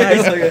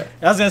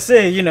 I was gonna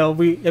say,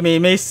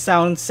 it may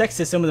sound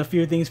sexist some of the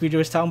few things we were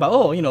just talking about.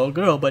 Oh,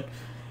 girl, but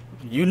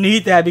you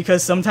need that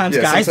because sometimes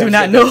guys do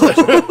not know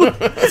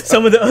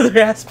some of the other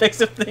aspects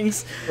of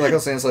things. Like I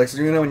was saying, it's like,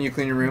 so when you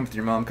clean your room,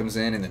 your mom comes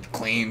in and then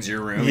cleans your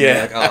room. Yeah.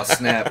 You're like,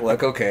 oh like,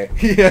 like, okay.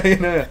 Yeah, It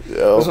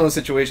was one of those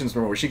situations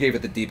where she gave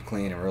it the deep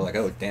clean, and we're like,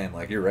 oh damn,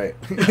 like you're right.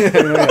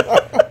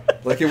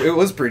 Like it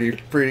was pretty.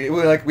 It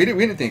was like we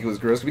didn't think it was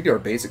gross. We do our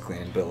basic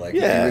cleaning, but like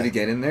if you really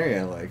get in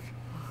there, like.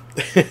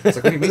 It's like,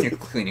 what do you mean you're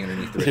cleaning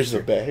underneath the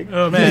register? There's a bag.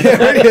 Oh man,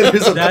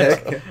 there's a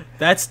bag.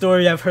 That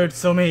story I've heard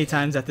so many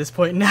times at this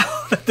point now.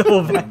 The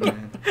whole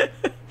vacuum.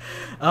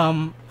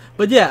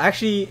 But yeah,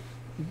 actually,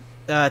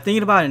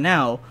 thinking about it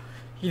now,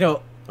 a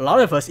lot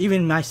of us,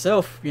 even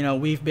myself,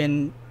 we've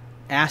been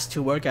asked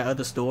to work at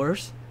other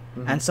stores,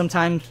 and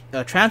sometimes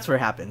a transfer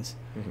happens.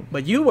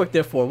 But you worked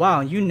there for a while,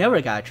 and you never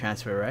got a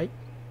transfer, right?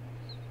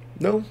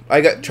 No, I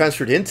got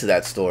transferred into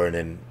that store, and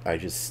then I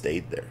just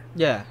stayed there.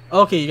 Yeah.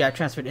 Okay, you got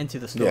transferred into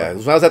the store. Yeah,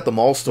 when I was at the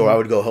mall store, I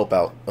would go help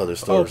out other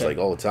stores like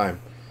all the time.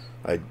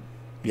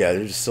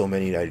 There's just so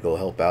many that I'd go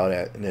help out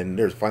at, and then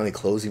there's finally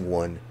closing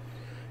one,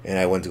 and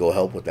I went to go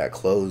help with that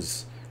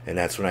close, and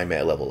that's when I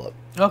met Level Up.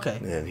 Okay.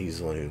 And he's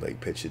the one who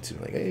like pitched it to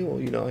me, like, hey,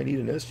 well, I need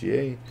an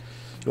SGA.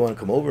 You want to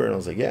come over? And I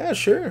was like, yeah,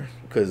 sure,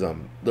 because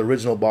the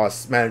original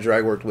boss manager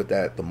I worked with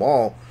at the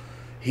mall,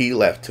 he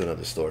left to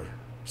another store.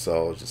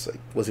 So I was just like,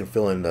 wasn't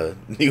feeling the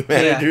new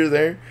manager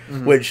there,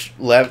 which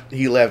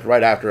he left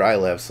right after I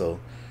left, so,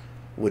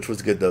 which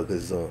was good though,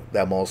 because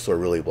that mall store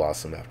really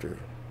blossomed after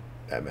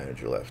that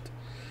manager left.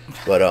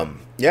 But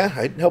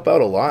I'd help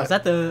out a lot.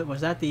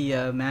 Was that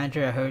the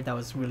manager I heard that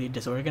was really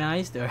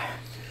disorganized, or?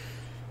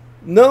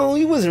 No,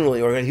 he wasn't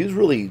really organized. He was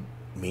really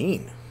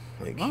mean.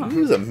 Like he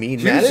was a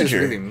mean manager. He was just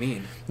really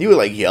mean. He would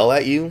like yell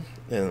at you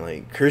and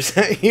like curse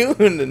at you,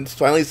 and then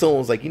finally someone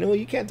was like,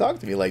 you can't talk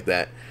to me like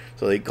that.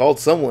 So they called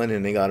someone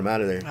and they got him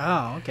out of there.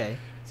 Oh, okay.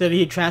 So did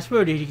he transfer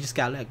or did he just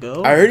got let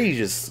go? I heard he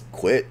just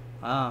quit.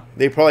 Oh.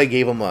 They probably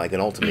gave him like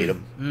an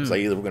ultimatum. It's like,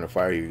 either we're gonna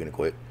fire you, or you're gonna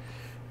quit.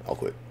 I'll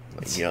quit.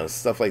 Like,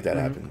 stuff like that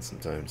happens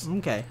sometimes.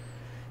 Okay.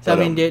 So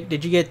but, I mean,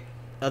 did you get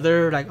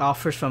other like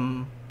offers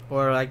from,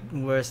 or like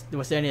was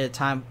there any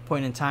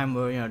point in time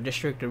where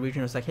district or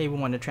region was like, hey, we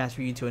want to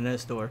transfer you to another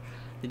store?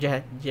 Did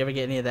you ever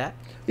get any of that?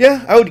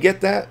 Yeah, I would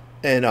get that,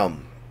 and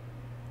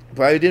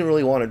but I didn't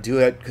really want to do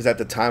it because at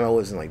the time I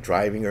wasn't like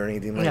driving or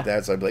anything like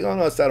that. So I'd be like, oh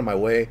no, it's out of my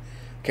way.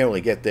 Can't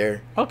really get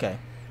there. Okay.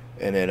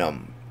 And then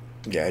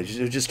I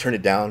just turn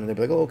it down, and they'd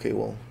be like, oh, okay,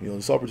 well,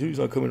 this opportunity's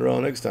not coming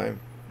around next time.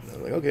 And I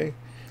was like, okay.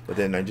 But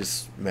then I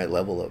just met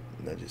Level Up,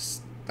 and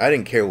I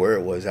didn't care where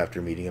it was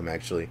after meeting him.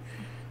 Actually,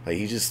 like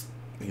he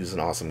was an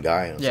awesome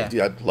guy. And I was like,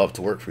 dude, I'd love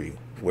to work for you.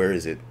 Where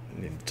is it?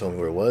 And he told me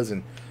where it was,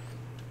 and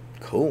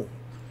cool.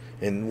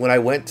 And when I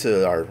went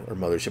to our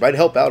mothership, I'd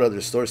help out other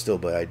stores still,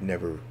 but I'd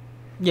never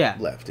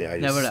left. Yeah,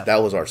 never left.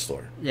 That was our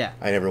store. Yeah,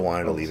 I never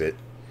wanted to leave it.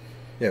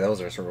 Yeah, that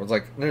was our store. It was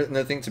like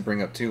another thing to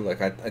bring up too.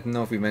 Like I don't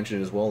know if we mentioned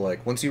it as well.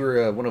 Like once you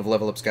were one of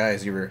Level Up's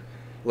guys, you were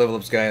Level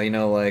Up's guy.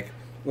 Like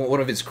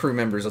one of his crew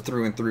members,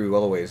 through and through,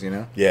 always.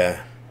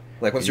 Yeah.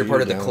 Like once you're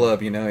part of the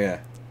club, yeah.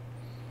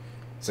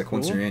 It's like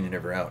once you're in, you're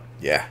never out.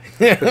 Yeah.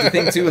 But the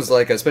thing too is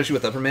like, especially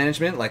with upper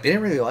management, like they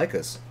didn't really like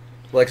us.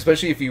 Like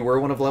especially if you were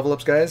one of Level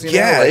Up's guys,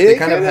 they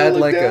kind of had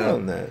like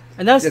on that.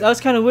 And that was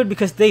kind of weird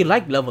because they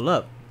like Level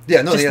Up.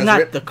 Yeah, no, just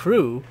not the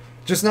crew.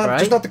 Just not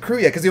the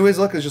crew, because they always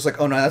look as just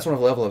like, oh no, that's one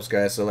of Level Up's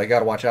guys, so like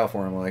gotta watch out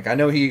for him. Like I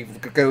know he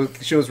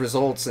shows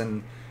results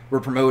and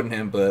we're promoting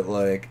him, but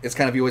like it's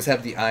kind of, you always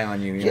have the eye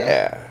on you. You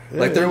know?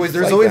 Like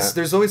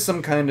there's always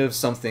some kind of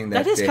something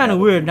that is kind of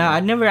weird. Now I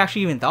never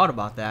actually even thought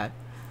about that.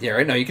 Yeah,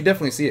 right. No, you can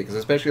definitely see it, because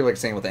especially like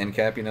saying with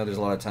Endcap, there's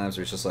a lot of times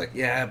where it's just like,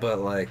 but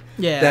like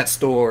that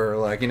store, or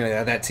like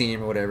that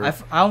team or whatever.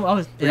 It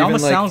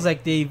almost sounds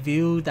like they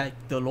view that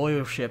the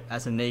lawyership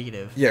as a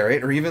negative. Yeah,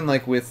 right. Or even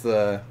like with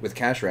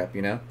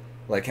Cashwrap,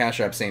 like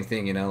Cashwrap, same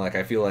thing. Like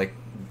I feel like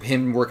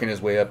him working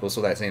his way up,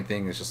 also that same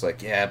thing. It's just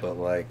like, but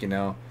like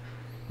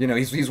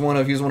he's one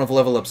of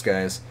Level Up's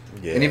guys.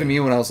 Yeah. And even me,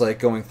 when I was like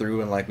going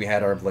through and like we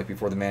had our like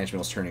before the management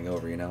was turning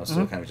over,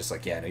 still kind of just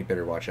like, no, you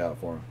better watch out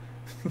for him.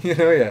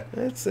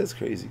 That's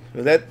crazy.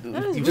 That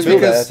just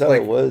because that's how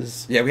like, it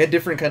was. Yeah, we had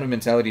different kind of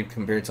mentality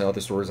compared to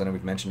other stores. I know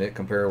we've mentioned it.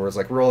 Where it's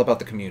like we're all about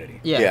the community.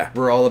 Yeah.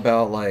 We're all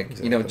about like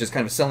just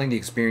kind of selling the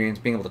experience,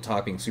 being able to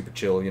talk, being super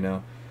chill.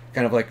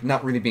 Kind of like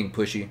not really being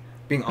pushy,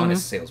 being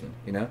honest salesman.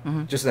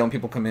 Just that when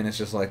people come in, it's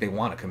just like they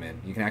want to come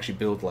in. You can actually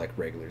build like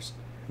regulars,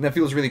 and that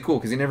feels really cool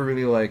because he never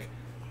really like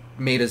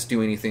made us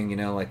do anything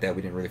like that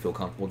we didn't really feel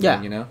comfortable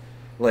doing.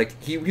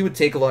 Like he would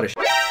take a lot of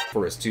shit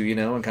for us too,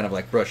 and kind of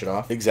like brush it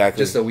off.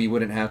 Exactly. Just so we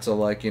wouldn't have to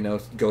like,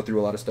 go through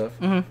a lot of stuff.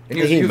 And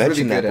he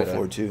mentioned really that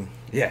before too.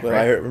 Yeah. But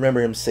I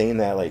remember him saying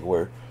that, like,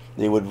 where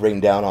they would rain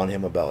down on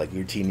him about like,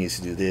 your team needs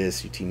to do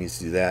this, your team needs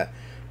to do that,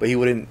 but he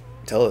wouldn't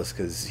tell us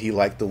because he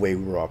liked the way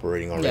we were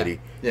operating already.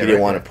 He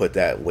didn't want to put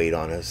that weight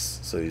on us,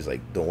 so he's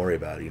like, don't worry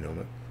about it,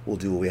 we'll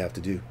do what we have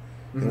to do.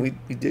 And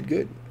we did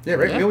good. Yeah,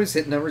 right. We always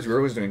hit numbers. We were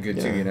always doing good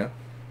too.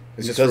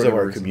 It's just because of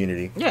our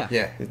community.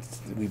 Yeah.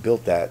 We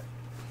built that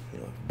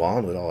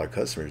bond with all our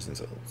customers, and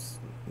so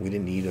we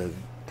didn't need to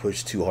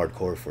push too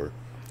hardcore for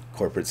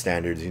corporate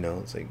standards.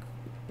 It's like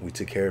we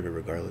took care of it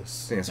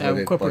regardless.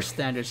 Corporate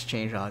standards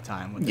change all the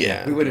time.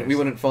 We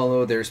wouldn't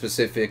follow their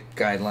specific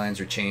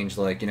guidelines or change.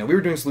 Like we were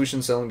doing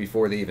solution selling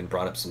before they even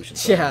brought up solution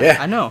selling. Yeah.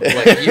 I know.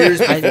 Like years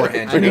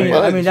beforehand. I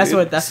mean that's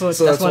one of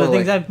the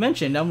things I've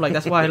mentioned. I'm like,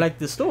 that's why I like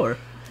the store.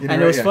 And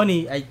it was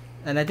funny. I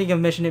think I've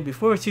mentioned it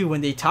before too,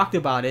 when they talked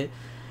about it.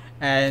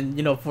 And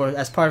for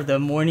as part of the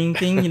morning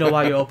thing,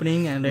 while you're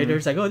opening, and later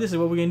it's like, oh, this is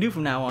what we're gonna do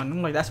from now on.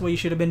 I'm like, that's what you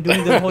should have been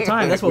doing the whole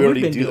time. That's what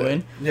we've been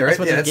doing. Yeah, right? That's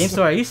what the game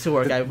store I used to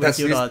work at would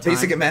do all the time.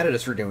 They get mad at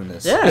us for doing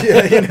this. Yeah,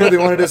 they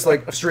wanted us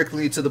like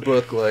strictly to the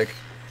book. Like,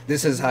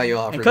 this is how you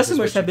offer. And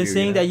customers have been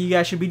saying that you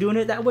guys should be doing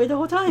it that way the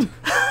whole time.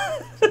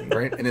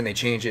 Right, and then they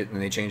change it,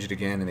 and they change it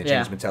again, and they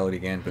change mentality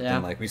again. But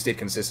then like we stayed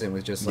consistent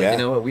with just like, you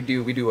know what, we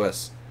do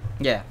us.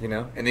 Yeah.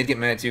 And they'd get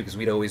mad too because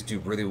we'd always do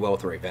really well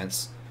with our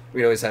events.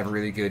 We'd always have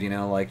really good,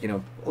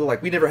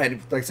 like we never had,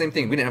 like, same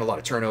thing. We didn't have a lot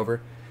of turnover.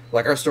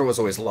 Like, our store was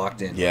always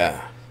locked in.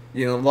 Yeah.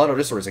 You know, a lot of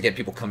other stores, again,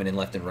 people coming in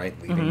left and right,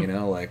 leaving. You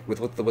know, like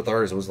with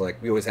ours, it was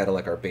like we always had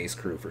like our base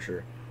crew for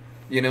sure.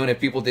 You know, and if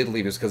people did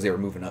leave, it's because they were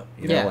moving up.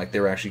 You know, like they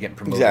were actually getting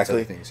promoted. Exactly.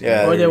 To other things.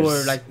 Yeah. Or they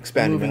were like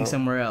expanding moving out.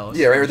 somewhere else.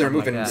 Yeah, or they're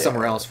moving like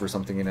somewhere else for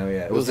something. You know,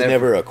 yeah. It was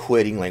never a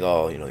quitting, like,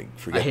 oh, you know, like,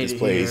 forget hate this it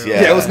place. here.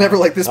 Yeah. Yeah, it was never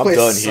like this I'm place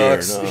done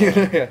sucks. here.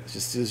 No. Yeah. It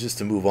was just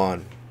to move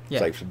on. Yeah.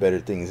 It's like for better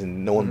things,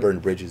 and no one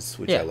burned bridges,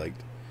 which I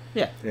liked.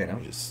 Yeah. You know,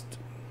 We just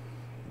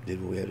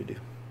did what we had to do.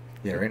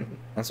 yeah, right.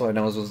 That's why I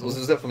know it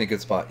was definitely a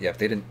good spot. Yeah, if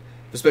they didn't,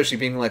 especially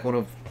being like one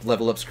of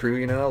Level Up's crew,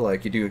 you know,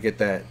 like you do get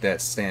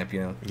that stamp,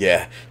 you know.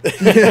 Yeah.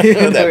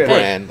 Yeah. That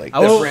brand, like, I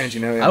will- brand, you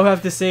know. Yeah. I would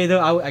have to say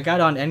though, I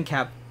got on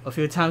Endcap a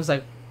few times.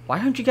 Like, why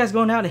aren't you guys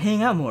going out and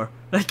hang out more?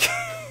 Like,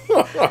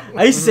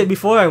 I used to say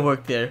before I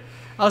worked there,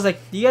 I was like,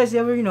 do you guys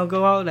ever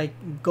go out, like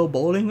go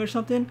bowling or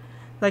something?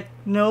 Like,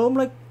 no. I'm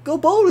like, go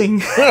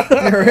bowling.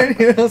 Yeah, right?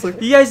 Yeah, I was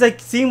like, You guys like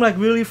seem like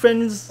really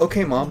friends.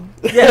 okay, mom.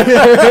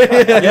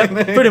 Yeah. Yeah,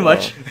 pretty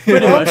much.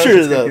 Pretty I'm much.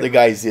 sure the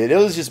guys did. It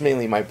was just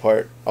mainly my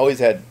part. I always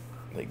had,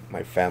 like,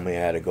 my family I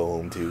had to go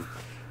home to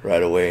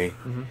right away.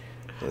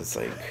 It's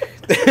like,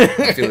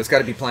 I feel it's got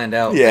to be planned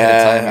out. yeah,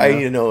 ahead of time, I you know?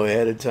 need to know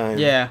ahead of time.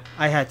 Yeah,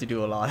 I had to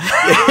do a lot.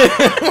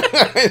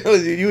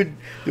 You would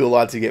do a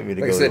lot to get me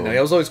to Like go I said, home. no, it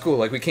was always cool.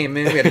 Like we came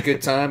in, we had a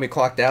good time, we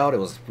clocked out,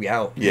 we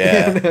out.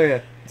 Yeah.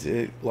 Yeah. That's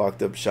it.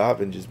 Locked up shop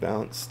and just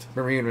bounced.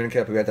 Remember you and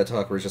Endcap, we had that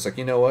talk where it's just like,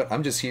 you know what?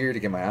 I'm just here to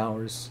get my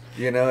hours.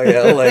 You know,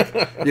 yeah, like,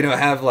 you know,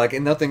 have like,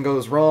 and nothing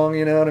goes wrong,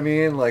 you know what I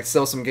mean? Like,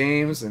 sell some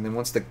games, and then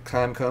once the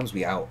time comes,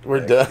 we out. We're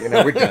Like, done. You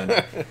know, we're done.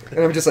 And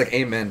I'm just like,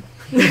 amen.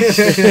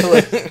 You know,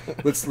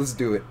 like, let's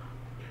do it.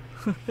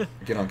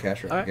 Get on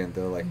Cashwrap Alright. again,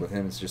 though. Like, with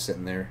him, it's just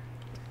sitting there,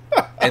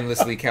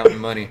 endlessly counting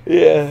money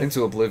Yeah.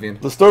 into oblivion.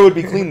 The store would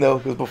be clean, though,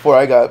 because before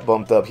I got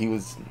bumped up, he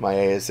was my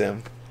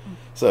ASM.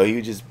 So he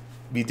would just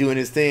be doing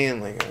his thing.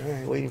 I'm like, all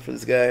right, waiting for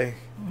this guy.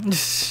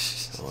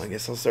 Oh, I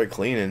guess I'll start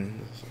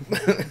cleaning.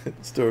 The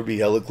store would be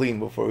hella clean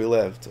before we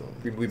left. So.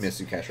 We miss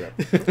you,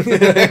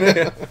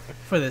 Cashwrap.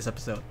 For this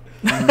episode.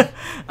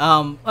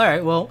 All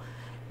right. Well,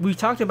 we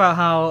talked about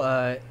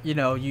how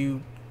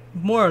you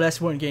more or less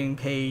weren't getting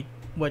paid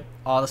what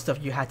all the stuff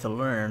you had to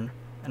learn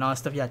and all the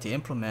stuff you had to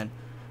implement.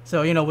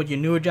 So with your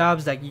newer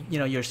jobs, like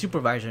you're a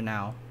supervisor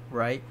now,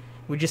 right?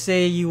 Would you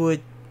say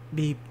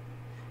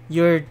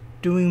you're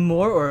doing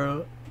more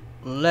or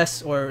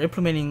less or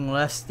implementing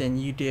less than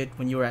you did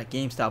when you were at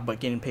GameStop, but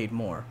getting paid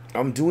more?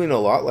 I'm doing a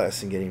lot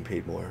less and getting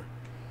paid more.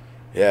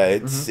 Yeah,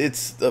 it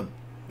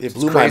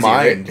blew my crazy,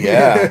 mind. right?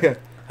 Yeah. Yeah.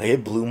 Like,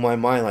 it blew my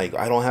mind. Like,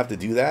 I don't have to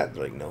do that.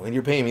 Like, no. And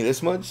you're paying me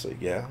this much?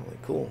 Like, yeah. I'm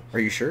like, cool. Are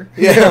you sure?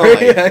 Yeah. I'm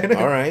like, Yeah.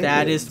 all right.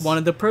 That is one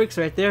of the perks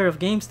right there of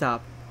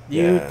GameStop.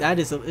 Yeah. That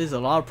is a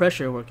lot of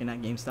pressure working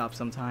at GameStop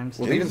sometimes.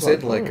 Well, they even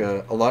said like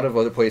a lot of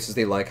other places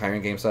they like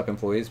hiring GameStop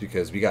employees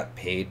because we got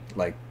paid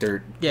like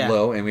dirt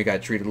low and we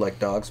got treated like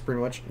dogs pretty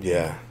much.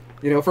 Yeah.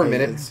 You know, for a Yeah,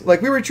 minute, it's-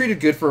 like we were treated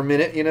good for a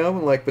minute, you know,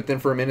 like but then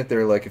for a minute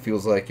they're like it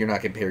feels like you're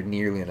not getting paid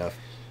nearly enough.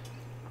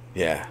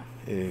 Yeah.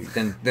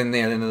 Then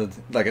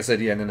like I said,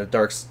 yeah, and then the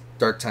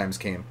dark times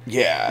came.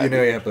 Yeah. You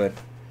know, yeah, but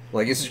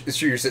like it's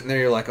true. You're sitting there,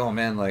 you're like, oh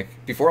man, like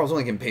before I was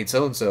only getting paid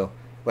so and so.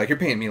 Like you're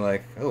paying me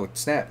like, oh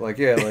snap, like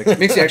yeah, like it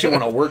makes you actually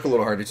want to work a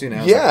little harder too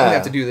now. It's like, Yeah. I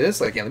have to do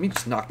this, like yeah, let me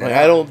just knock that Like,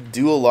 out. I don't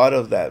do a lot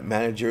of that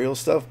managerial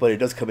stuff, but it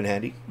does come in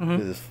handy. Mhm.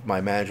 Because if my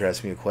manager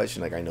asks me a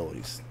question, like, I know what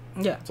he's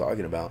Yeah.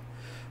 talking about.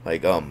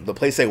 Like, the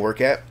place I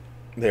work at,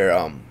 their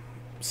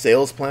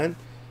sales plan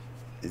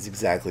is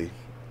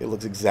it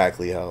looks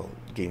exactly how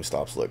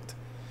GameStop's looked.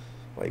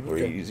 Like, where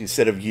Okay. you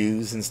instead of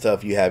used and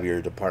stuff, you have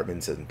your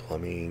departments in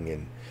plumbing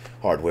and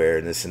hardware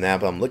and this and that.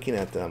 But I'm looking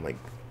at them, I'm like,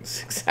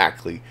 it's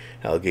exactly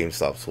how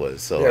GameStop's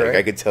was. So, Yeah, like, right.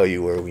 I could tell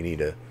you where we need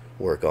to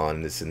work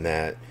on this and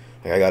that.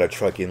 Like, I got a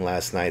truck in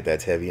last night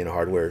that's heavy in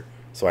hardware,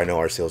 so I know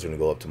our sales are going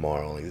to go up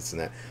tomorrow, like this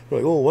and that. They're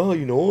like, oh, wow,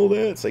 you know all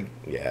that? It's like,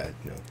 yeah,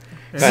 no.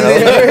 Kind of,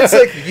 It's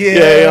like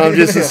yeah, I'm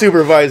just a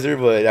supervisor,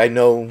 but I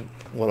know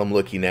what I'm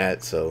looking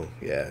at, so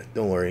yeah,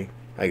 don't worry,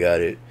 I got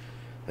it.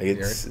 Like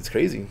it's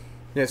crazy.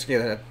 Yeah, it's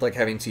like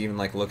having to even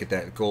like look at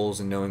that goals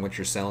and knowing what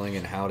you're selling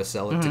and how to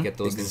sell it to get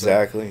those things.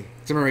 Exactly.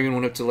 Cause I remember I even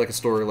went up to like a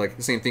store, like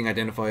the same thing,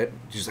 identify it.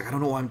 She's like, I don't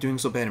know why I'm doing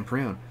so bad in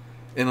pre-owned.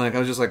 And like I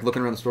was just like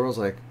looking around the store, I was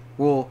like,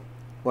 well,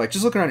 like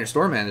just looking around your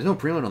store, man, there's no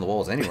pre-owned on the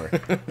walls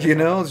anywhere. You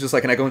know, it's just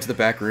like, and I go into the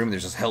back room, and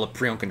there's just hella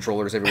pre-owned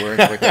controllers everywhere and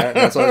stuff like that.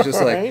 And so I was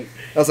just like, Right?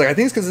 I was like, I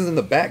think it's because it's in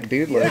the back,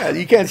 dude. Like, Yeah,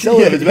 you can't sell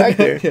it if it's back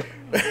there.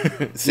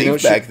 Yeah. Safe You know,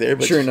 back there,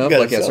 but sure you enough,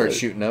 gotta like yeah, sell start it.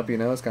 shooting up. You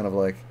know, it's kind of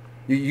like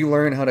you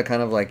learn how to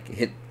kind of like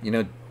hit, you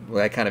know,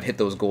 like kind of hit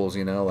those goals.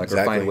 You know, like or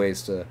Exactly. find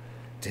ways to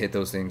hit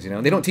those things. You know,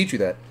 and they don't teach you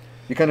that.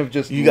 You kind of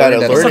just You gotta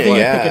that learn Something it. you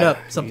Yeah, pick it up,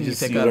 something you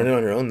pick you up. learn it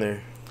on your own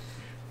there.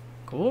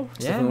 Cool.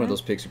 It's Yeah. definitely one man. of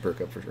those picks you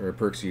perk up for sure, or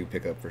perks you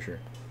pick up for sure.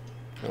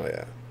 Oh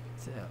yeah.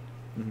 So,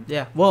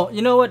 yeah. Well,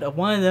 you know what?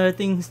 One of the other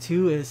things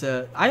too is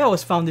I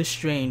always found this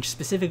strange,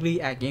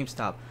 specifically at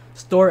GameStop,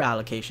 store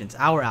allocations,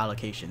 hour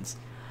allocations.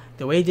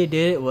 The way they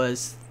did it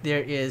was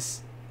there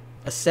is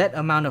a set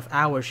amount of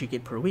hours you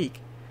get per week,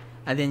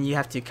 and then you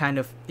have to kind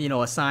of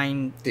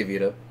assign Divvy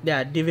it up.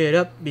 divvy it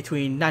up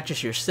between not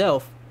just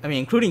yourself, I mean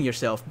including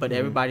yourself, but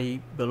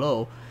everybody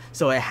below.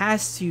 So it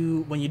has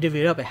to, when you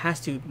divvy it up, it has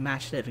to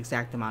match that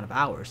exact amount of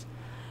hours.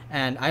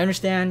 And I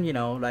understand, you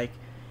know, like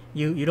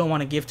you don't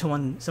want to give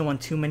someone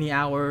too many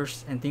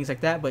hours and things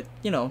like that. But,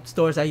 you know,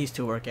 stores I used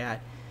to work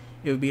at,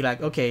 it would be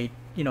like, okay,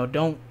 you know,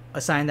 don't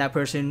assign that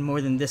person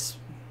more than this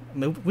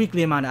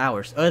weekly amount of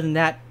hours. Other than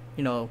that,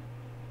 you know,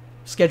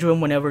 schedule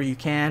them whenever you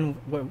can,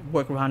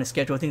 work around the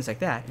schedule, things like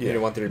that. You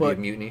don't want there to be a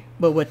mutiny.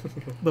 But with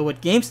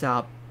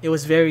GameStop, it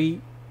was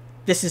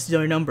this is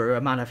your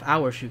amount of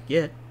hours you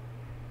get,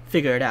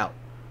 figure it out.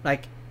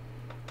 Like,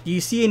 do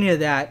you see any of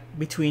that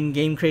between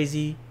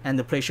GameCrazy and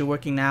the place you're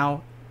working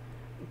now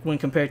when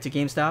compared to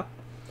GameStop?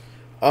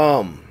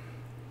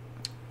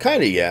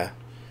 Kind of, yeah.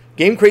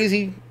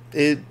 GameCrazy,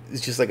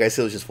 it's just like I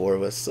said, it was just 4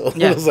 of us. So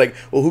Yeah. it was like,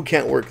 well, who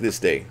can't work this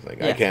day? Like,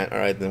 Yeah. I can't. All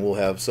right, then we'll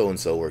have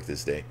so-and-so work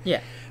this day.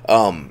 Yeah.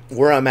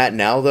 Where I'm at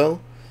now,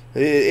 though,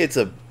 it's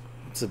a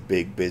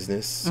big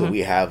business. So we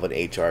have an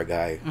HR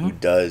guy who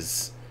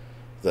does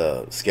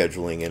the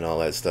scheduling and all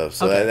that stuff.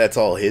 So Okay. that's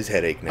all his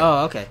headache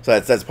now. Oh, okay. So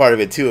that's part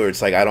of it too. Where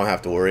it's like I don't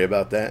have to worry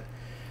about that.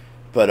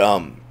 But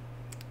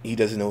he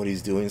doesn't know what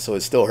he's doing, so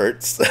it still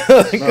hurts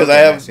because I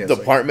have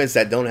departments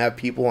that don't have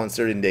people on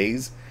certain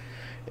days,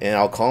 and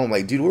I'll call him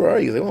like, "Dude, where are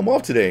you?" He's like, "Oh, I'm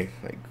off today."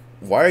 Like,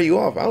 why are you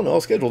off? I don't know.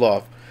 I'm scheduled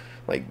off.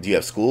 Like, do you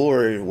have school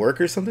or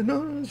work or something?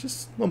 No, it's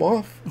just I'm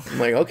off. I'm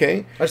like,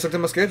 okay. I just looked at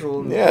my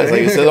schedule. Yeah, it's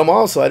like you said I'm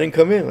off, so I didn't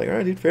come in. Like, all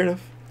right, dude, fair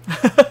enough.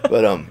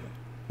 But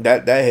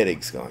that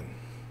headache's gone.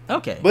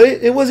 Okay. But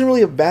it wasn't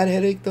really a bad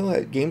headache though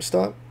at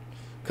GameStop,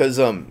 because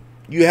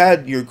you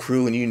had your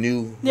crew and you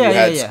knew who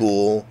had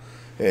school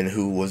and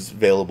who was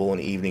available in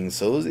the evenings,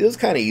 so it was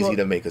kind of easy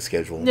to make a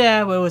schedule.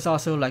 Yeah, but it was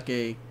also like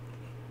a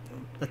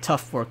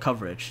tough for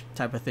coverage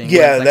type of thing.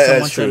 Yeah, like that's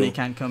someone true. suddenly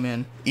can't come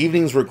in.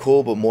 Evenings were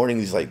cool, but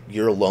mornings, like,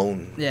 you're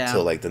alone Yeah.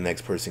 like the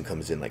next person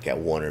comes in like at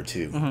 1 or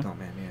 2. Oh man,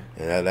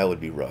 yeah. And that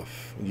would be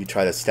rough. You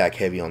try to stack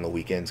heavy on the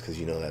weekends because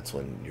you know that's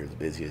when you're the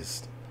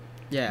busiest.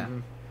 Yeah. Mm-hmm.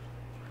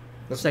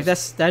 It's like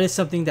that is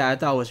something that I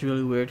thought was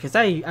really weird, because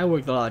I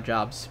worked a lot of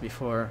jobs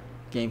before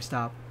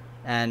GameStop,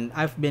 and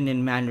I've been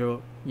in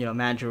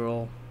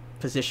managerial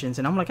positions,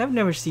 and I'm like, I've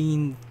never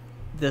seen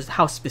this,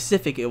 how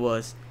specific it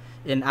was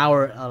in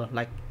our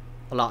like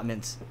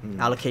allotments,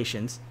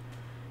 allocations,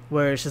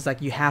 where it's just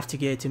like you have to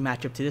get it to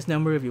match up to this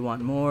number. If you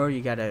want more,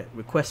 you gotta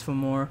request for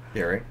more.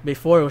 Yeah, right.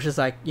 Before, it was just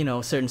like, you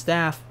know, certain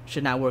staff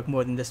should not work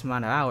more than this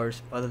amount of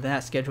hours. Other than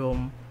that, schedule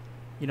them,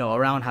 you know,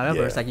 around.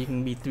 However, it's like you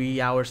can be 3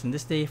 hours in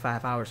this day,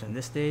 5 hours in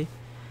this day,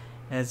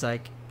 and it's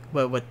like,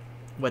 but with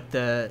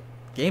the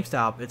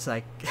GameStop, it's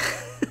like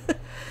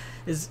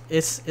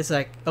it's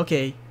like,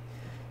 okay,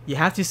 you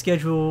have to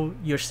schedule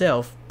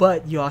yourself,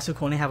 but you also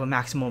can only have a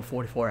maximum of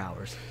 44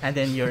 hours, and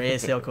then your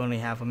ASL can only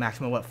have a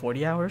maximum of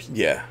 40 hours.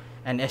 Yeah.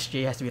 And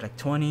SJ has to be like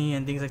 20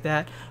 and things like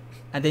that,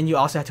 and then you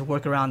also have to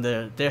work around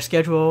their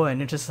schedule,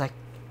 and it's just like,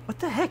 what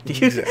the heck,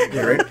 dude? Exactly,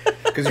 right?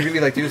 Because you really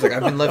like, dude, like,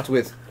 I've been left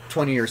with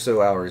 20 or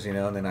so hours, you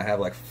know, and then I have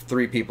like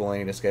 3 people I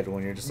need to schedule,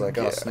 and you're just like,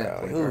 oh,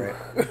 snap. Like, all right.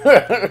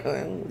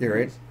 You're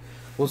right.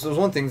 Well, so there's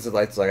one thing that,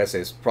 like I say,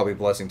 is probably a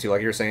blessing too.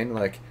 Like you're saying,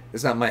 like,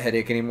 it's not my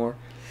headache anymore.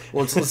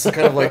 Well, it's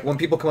kind of like when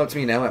people come up to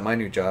me now at my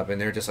new job, and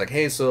they're just like,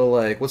 hey, so,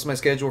 like, what's my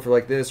schedule for,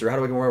 like, this, or how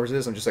do I get more hours of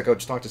this? I'm just like, oh,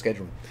 just talk to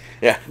schedule.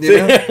 Yeah. You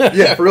know?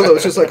 Yeah, for real, though.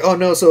 It's just like, oh,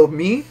 no, so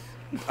me?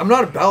 I'm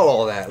not about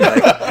all that.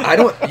 Like, I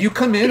don't. You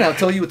come in, I'll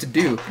tell you what to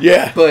do.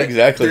 Yeah, but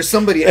exactly. There's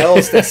somebody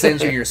else that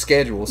sends you your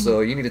schedule,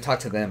 so you need to talk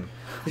to them.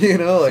 You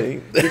know,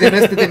 like,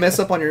 did they mess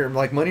up on your,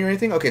 like, money or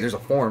anything? Okay, there's a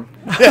form,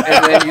 and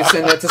then you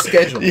send that to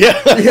schedule. Yeah,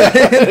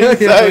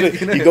 exactly.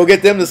 You know? You go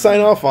get them to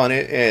sign off on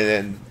it, and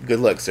then good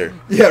luck, sir.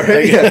 Yeah,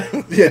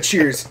 right. Yeah.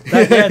 Cheers.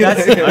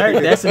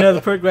 That's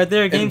another perk right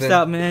there.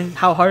 GameStop, man.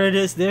 How hard it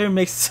is there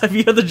makes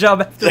every other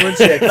job afterwards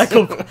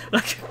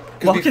like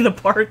walk in the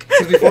park.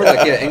 Because before, like,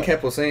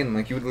 Endcap was saying,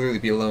 like, you would literally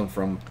be alone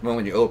from the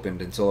moment you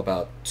opened until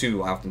about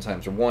 2,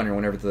 oftentimes, or 1, or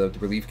whenever the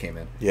relief came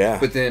in. Yeah.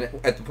 But then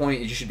at the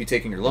point, you should be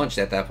taking your lunch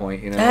at that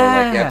point, you know?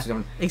 Yeah, like, you have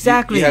to,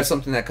 exactly. You have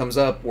something that comes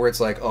up where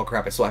it's like, oh,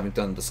 crap, I still haven't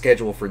done the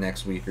schedule for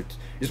next week. Or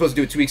you're supposed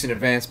to do it 2 weeks in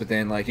advance, but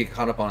then, like, you get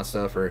caught up on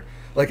stuff, or,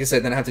 like I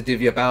said, then I have to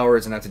divvy up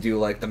hours and have to do,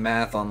 like, the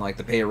math on, like,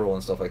 the payroll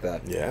and stuff like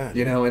that. Yeah.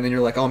 You know, and then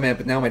you're like, oh, man,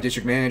 but now my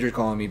district manager's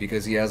calling me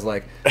because he has,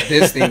 like,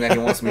 this thing that he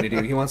wants me to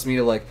do. He wants me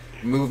to, like,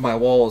 move my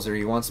walls, or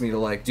he wants me to,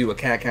 like, do a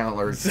cat count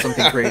or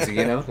something crazy,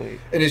 you know?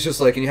 And it's just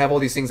like, and you have all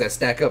these things that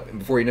stack up, and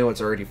before you know it,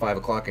 it's already 5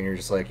 o'clock, and you're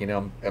just like, you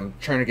know, I'm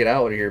trying to get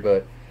out of here,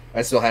 but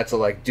I still had to,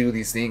 like, do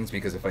these things,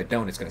 because if I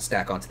don't, it's going to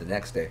stack onto the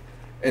next day.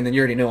 And then you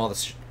already know all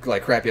this,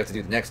 like, crap you have to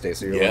do the next day,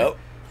 so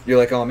you're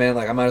like, oh, man,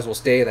 like, I might as well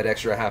stay that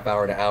extra half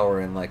hour to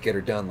hour and, like, get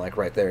her done, like,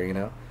 right there, you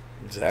know?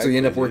 Exactly. So you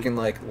end up working,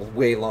 like,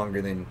 way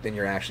longer than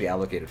you're actually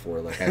allocated for,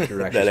 like, after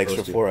you're actually that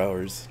extra 4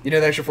 hours. You know,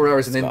 the extra 4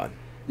 hours, and then gone.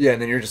 Yeah,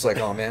 and then you're just like,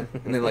 oh, man.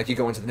 And then, like, you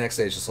go into the next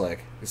day, it's just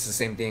like, it's the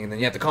same thing. And then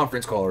you have the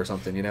conference call or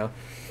something, you know?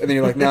 And then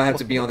you're like, now I have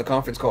to be on the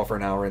conference call for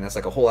an hour, and that's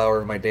like a whole hour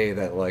of my day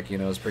that, like, you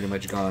know, is pretty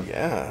much gone.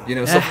 Yeah. You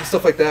know,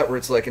 stuff like that, where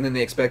it's like, and then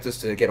they expect us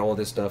to get all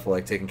this stuff,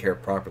 like, taken care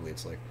of properly.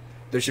 It's like,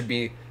 there should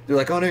be. They're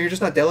like, oh no, you're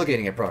just not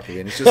delegating it properly,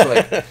 and it's just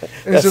like,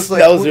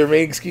 that was their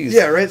main excuse.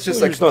 Yeah, right. It's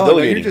just like, not oh no,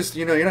 delegating. you're just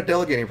you're not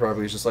delegating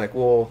properly. It's just like,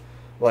 well,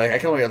 like I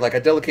can only I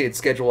delegated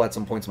schedule at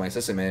some point to my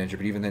assistant manager,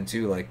 but even then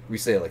too, like we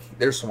say, like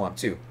they're swamped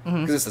too,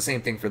 because it's the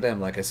same thing for them.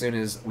 Like as soon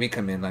as we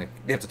come in, like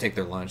they have to take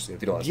their lunch, they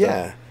have to do all that stuff.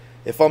 Yeah,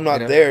 if I'm not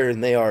there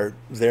and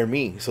they're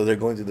me, so they're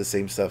going through the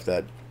same stuff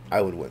that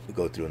I would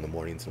go through in the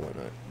mornings and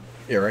whatnot.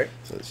 Yeah, right.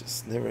 So it's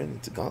just never ending.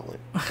 It's a gauntlet.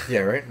 Yeah,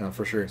 right. No,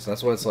 for sure. So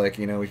that's what it's like.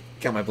 We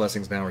count my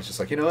blessings now. Where it's just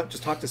like, you know what?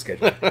 Just talk to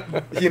schedule.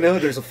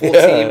 There's a full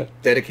team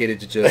dedicated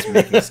to just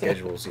making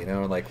schedules.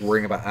 Like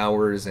worrying about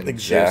hours and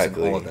shifts and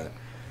all of that.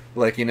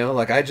 Like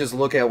like I just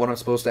look at what I'm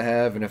supposed to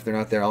have, and if they're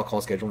not there, I'll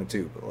call scheduling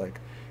too. But like,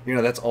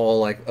 that's all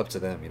like up to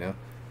them.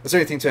 Is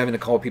there anything to having to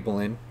call people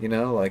in?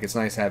 Like it's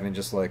nice having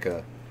just like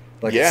a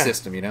a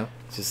system.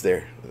 It's just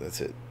there.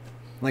 That's it.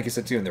 Like you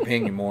said too, and they're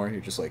paying you more.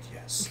 You're just like,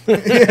 yes.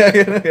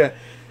 Yeah.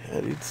 Yeah,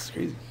 dude, it's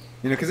crazy.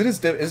 Because it's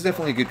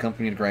definitely a good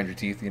company to grind your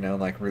teeth,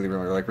 like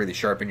really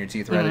sharpen your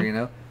teeth, rather,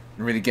 and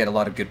really get a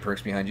lot of good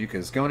perks behind you.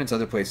 Because going into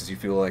other places, you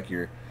feel like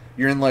you're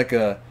in like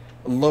a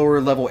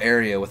lower level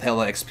area with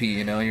hella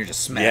XP, and you're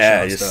just smashing.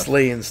 Yeah, just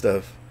slaying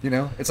stuff.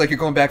 It's like you're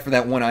going back for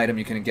that one item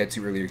you couldn't get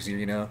to earlier because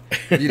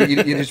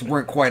you just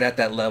weren't quite at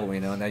that level,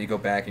 Now you go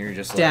back and you're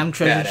just damn like,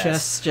 treasure badass.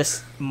 chests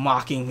just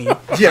mocking me.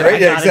 Yeah, right.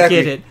 Yeah,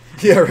 exactly. Get it.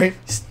 Yeah, right.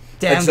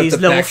 Damn, Except these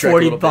to level backtrack a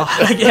 40 little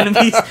bit.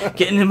 enemies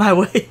getting in my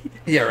way.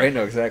 Yeah, right.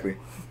 No, exactly.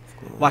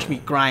 Watch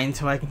me grind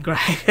so I can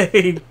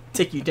grind,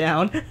 take you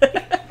down. Yeah,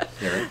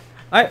 right.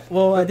 All right.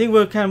 Well, I think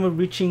we're kind of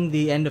reaching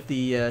the end of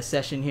the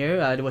session here.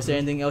 Was there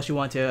anything else you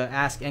want to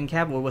ask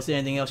Endcap, or was there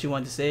anything else you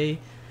want to say,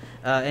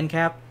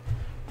 Endcap?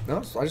 No,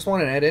 I just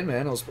wanted to add in,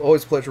 man. It was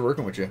always a pleasure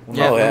working with you. One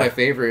of my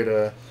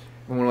favorite.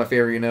 One of my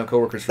favorite,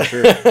 coworkers for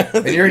sure.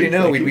 And you already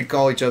know we'd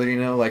call each other,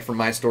 like from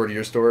my store to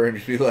your store, and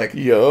we'd be like,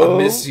 "Yo,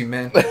 I miss you,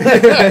 man."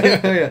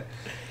 Yeah.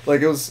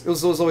 Like it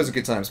was always a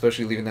good time,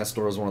 especially leaving that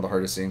store was one of the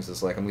hardest things.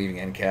 It's like I'm leaving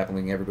Endcap, I'm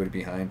leaving everybody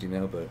behind,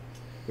 But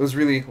it was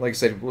really, like I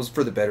said, it was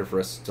for the better for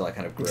us to like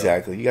kind of grow.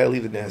 Exactly. You gotta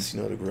leave the nest,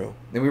 to grow.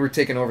 And we were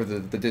taking over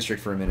the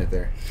district for a minute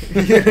there.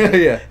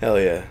 Yeah. Hell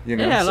yeah.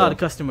 A lot of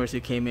customers who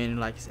came in and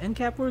like, is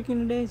Endcap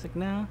working today? It's like,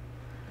 nah.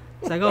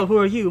 It's like, oh, who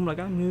are you? I'm like,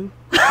 I'm new.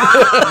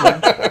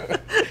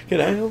 Can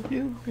I help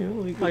you?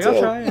 Like, I'll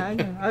try.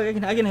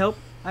 I can help.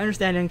 I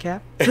understand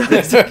Endcap.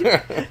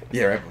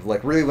 Yeah, right.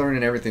 Like really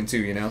learning everything too.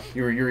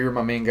 You're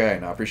my main guy,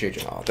 and I appreciate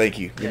you. Oh, thank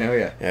you.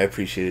 Yeah, I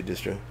appreciate it,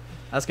 Distro.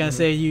 I was gonna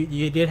say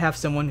you did have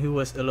someone who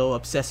was a little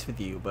obsessed with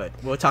you, but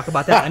we'll talk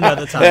about that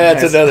another time.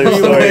 That's another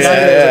story.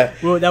 Yeah.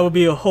 Well, that would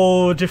be a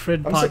whole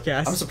different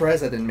podcast. I'm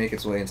surprised that didn't make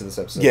its way into this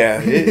episode.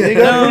 Yeah, it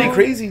got pretty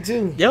crazy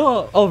too.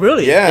 Yeah. Oh,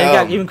 really? Yeah. It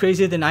got even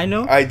crazier than I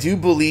know. I do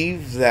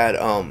believe that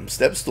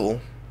Stepstool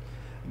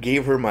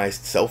gave her my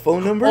cell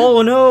phone number.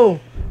 Oh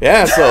no.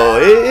 Yeah, so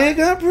it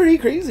got pretty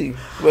crazy.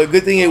 But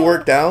good thing it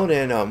worked out,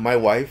 and my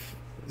wife,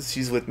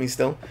 she's with me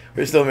still.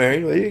 We're still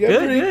married. But it got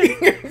pretty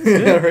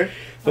Yeah, right.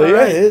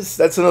 But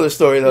that's another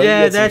story though.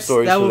 Yeah,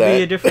 that would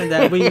be a different.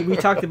 That we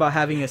talked about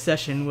having a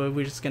session where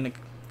we're just gonna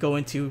go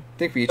into I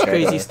think we each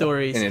crazy had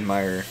stories and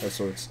admire of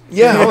sorts.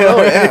 Yeah,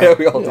 yeah.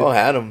 We all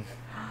had them.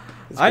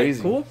 All right,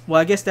 cool.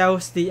 Well, I guess that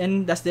was the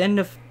end. That's the end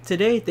of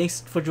today.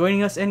 Thanks for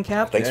joining us,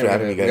 Endcap. Thanks for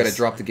having me, guys. We gotta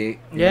drop the gate.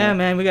 Yeah,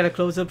 man, we gotta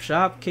close up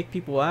shop, kick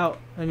people out.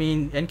 I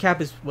mean,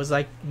 Endcap was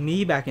like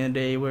me back in the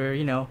day, where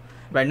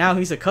right now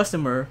he's a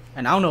customer,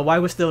 and I don't know why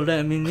we're still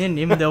letting him in,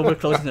 even though we're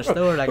closing the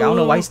store. Like I don't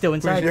know why he's still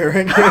inside.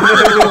 I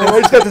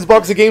just got this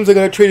box of games I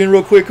gotta trade in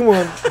real quick. Come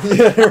on.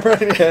 Yeah,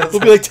 right. Yeah,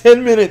 it'll be like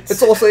 10 minutes.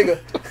 It's all Sega.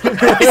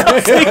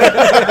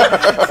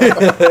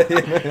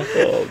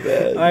 Oh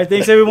man. All right,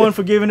 thanks everyone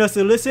for giving us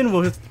a listen.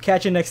 We'll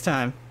catch you next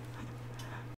time.